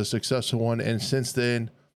it was a successful one. And since then,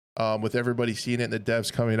 with everybody seeing it and the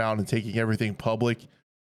devs coming out and taking everything public,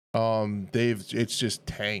 it's just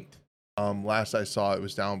tanked. Last I saw, it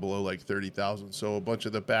was down below like 30,000. So a bunch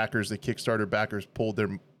of the backers, the Kickstarter backers, pulled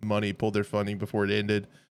their money, pulled their funding before it ended,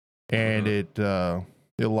 and it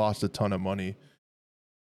lost a ton of money.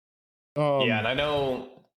 Yeah, and I know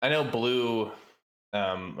Blue.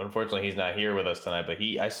 Unfortunately, he's not here with us tonight, but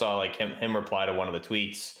I saw like him reply to one of the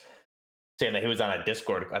tweets saying that he was on a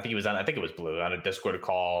Discord. I think he was on. I think it was Blue on a Discord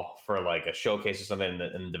call for like a showcase or something,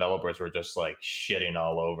 and the developers were just like shitting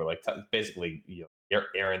all over, like basically, they're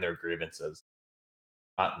airing their grievances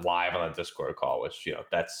live on a Discord call, which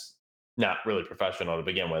that's not really professional to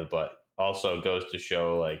begin with, but also goes to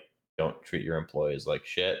show like don't treat your employees like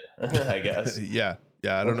shit. I guess. Yeah,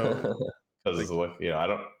 yeah. I don't know. Because Like, look, I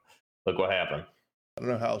don't look what happened. I don't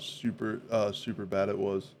know how super bad it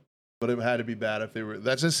was, but it had to be bad if they were.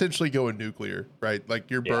 That's essentially going nuclear, right? Like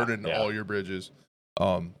you're Yeah, burning yeah, all your bridges.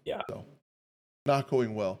 yeah. So not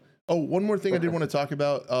going well. Oh, one more thing I did want to talk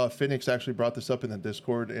about. Phoenix actually brought this up in the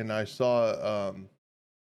Discord, and I saw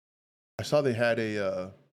they had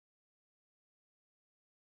a.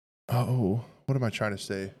 Oh, what am I trying to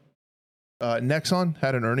say? Nexon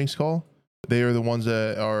had an earnings call. They are the ones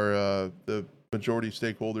that are the majority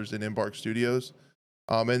stakeholders in Embark Studios.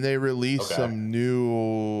 And they released some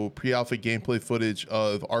new pre-alpha gameplay footage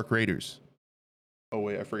of Arc Raiders. Oh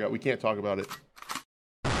wait, I forgot. We can't talk about it.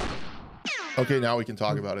 Okay, now we can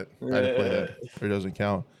talk about it. I had to play that. It doesn't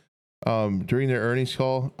count. During their earnings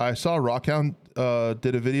call, I saw Rockhound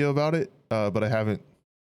did a video about it, but I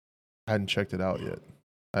hadn't checked it out yet.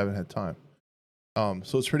 I haven't had time.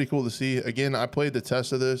 So it's pretty cool to see. Again, I played the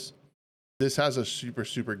test of this. This has a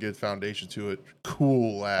super good foundation to it.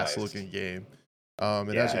 Cool ass looking game.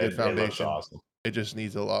 It has a good foundation. Awesome. It just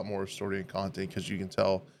needs a lot more story and content because you can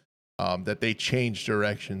tell that they changed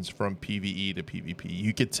directions from PvE to PvP.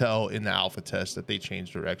 You could tell in the alpha test that they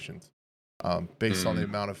changed directions based on the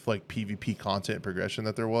amount of like PvP content progression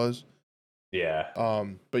that there was. Yeah.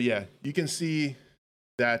 But yeah, you can see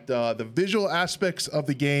that the visual aspects of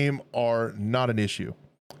the game are not an issue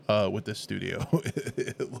with this studio.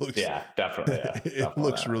 It looks, definitely. Yeah, it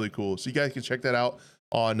looks really cool. So you guys can check that out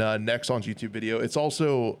on Nexon's YouTube video. It's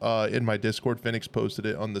also in my Discord. Phoenix posted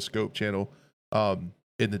it on the Scope channel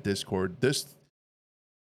in the Discord. This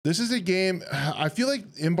is a game. I feel like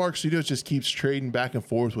Embark Studios just keeps trading back and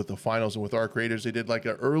forth with the finals and with Arc Raiders. They did like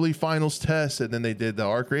an early finals test, and then they did the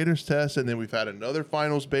Arc Raiders test, and then we've had another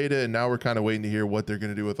finals beta, and now we're kind of waiting to hear what they're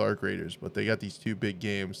going to do with Arc Raiders. But they got these two big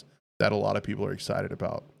games that a lot of people are excited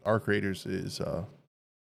about. Arc Raiders is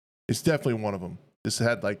it's definitely one of them. This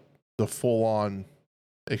had like the full-on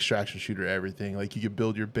extraction shooter everything. Like you could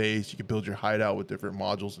build your base, you could build your hideout with different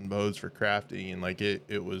modules and modes for crafting, and like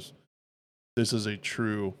it was. This is a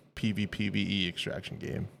true PvPvE extraction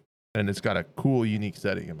game, and it's got a cool, unique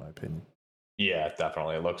setting, in my opinion. Yeah,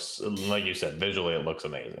 definitely. It looks, like you said, visually it looks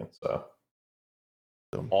amazing. So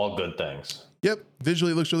all good things. Yep,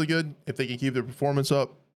 visually it looks really good. If they can keep their performance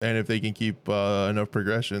up, and if they can keep enough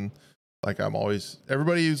progression, like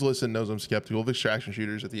everybody who's listened knows I'm skeptical of extraction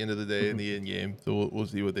shooters at the end of the day in the end game. So we'll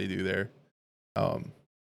see what they do there,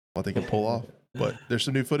 what they can pull off. But there's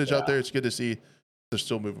some new footage out there. It's good to see. They're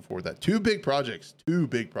still moving forward. That two big projects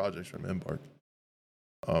from Embark.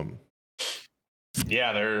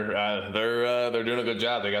 Yeah, they're doing a good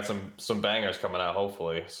job. They got some bangers coming out,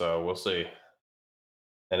 hopefully. So we'll see.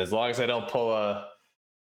 And as long as they don't pull a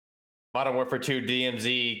Modern Warfare 2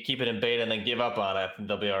 DMZ, keep it in beta, and then give up on it,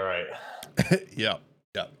 they'll be all right. Yeah,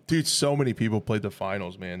 dude. So many people played the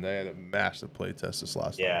finals, man. They had a massive play test this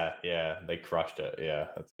last time. Yeah, they crushed it. Yeah,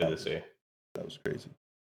 that's good to see. That was crazy.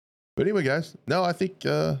 But anyway, guys, no, I think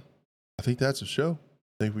that's a show.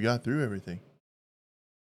 I think we got through everything.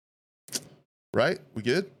 Right? We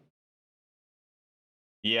good?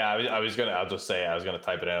 Yeah, I'll just say, I was gonna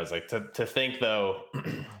type it in. I was like, to think though,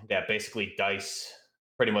 that basically DICE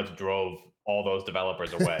pretty much drove all those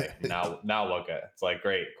developers away. now look at it. It's like,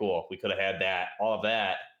 great, cool. We could have had all of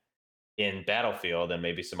that in Battlefield and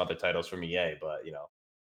maybe some other titles from EA, but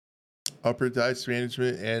Upper DICE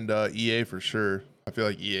management and EA for sure. I feel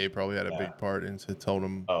like EA probably had a big part into telling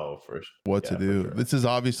them what to do. Sure. This is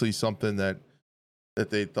obviously something that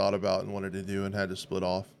they thought about and wanted to do and had to split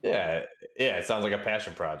off. Yeah, it sounds like a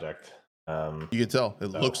passion project. You can tell. It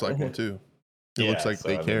looks like one too. It looks like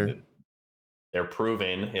they care. They're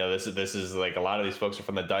proving, this is like a lot of these folks are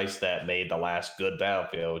from the DICE that made the last good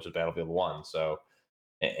Battlefield, which is Battlefield 1. So,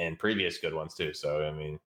 and previous good ones too. So, I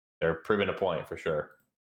mean, they're proving a point for sure.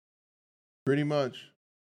 Pretty much.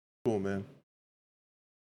 Cool, man.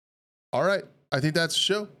 All right. I think that's the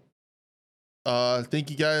show. Thank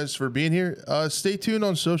you guys for being here. Stay tuned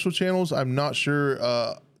on social channels. I'm not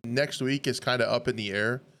sure. Next week is kind of up in the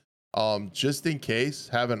air. Just in case,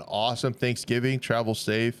 have an awesome Thanksgiving. Travel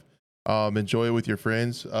safe. Enjoy it with your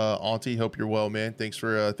friends. Auntie, hope you're well, man. Thanks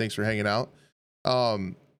for hanging out.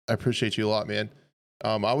 I appreciate you a lot, man.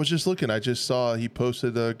 I was just looking. I just saw he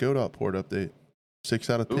posted a Godot port update. 6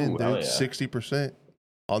 out of 10, dude. 60%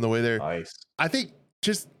 on the way there. Nice. I think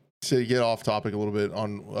just to get off topic a little bit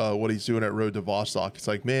on what he's doing at Road to Vostok. It's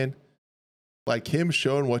like, man, like him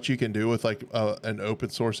showing what you can do with like an open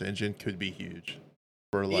source engine could be huge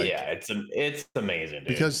for like, yeah, it's amazing, dude.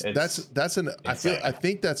 because It's I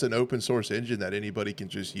think that's an open source engine that anybody can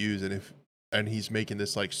just use. And he's making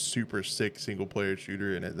this like super sick single player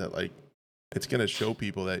shooter in it that like, it's going to show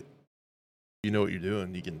people that you know what you're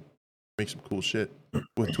doing. You can make some cool shit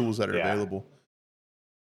with tools that are available.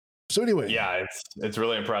 So anyway, yeah, it's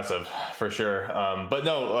really impressive for sure. But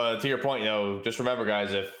no, to your point, just remember,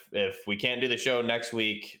 guys, if we can't do the show next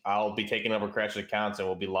week, I'll be taking over Crash's accounts and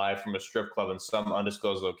we'll be live from a strip club in some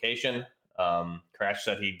undisclosed location. Crash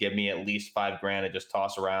said he'd give me at least $5,000 to just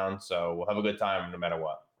toss around, so we'll have a good time no matter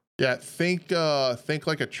what. Yeah, think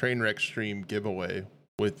like a train wreck stream giveaway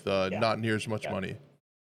with not near as much money.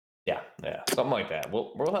 Yeah, something like that.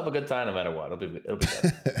 We'll have a good time no matter what. It'll be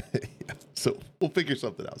good. Yeah, so we'll figure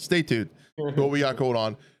something out. Stay tuned for what we got going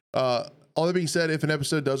on. All that being said, if an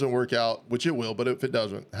episode doesn't work out, which it will, but if it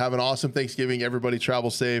doesn't, have an awesome Thanksgiving. Everybody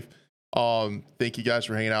travel safe. Thank you guys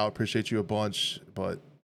for hanging out. Appreciate you a bunch. But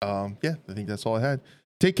yeah, I think that's all I had.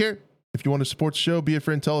 Take care. If you want to support the show, be a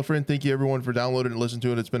friend, tell a friend. Thank you everyone for downloading and listening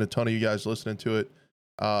to it. It's been a ton of you guys listening to it.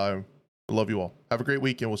 I love you all. Have a great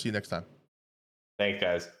week and we'll see you next time. Thanks,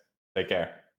 guys. Take care.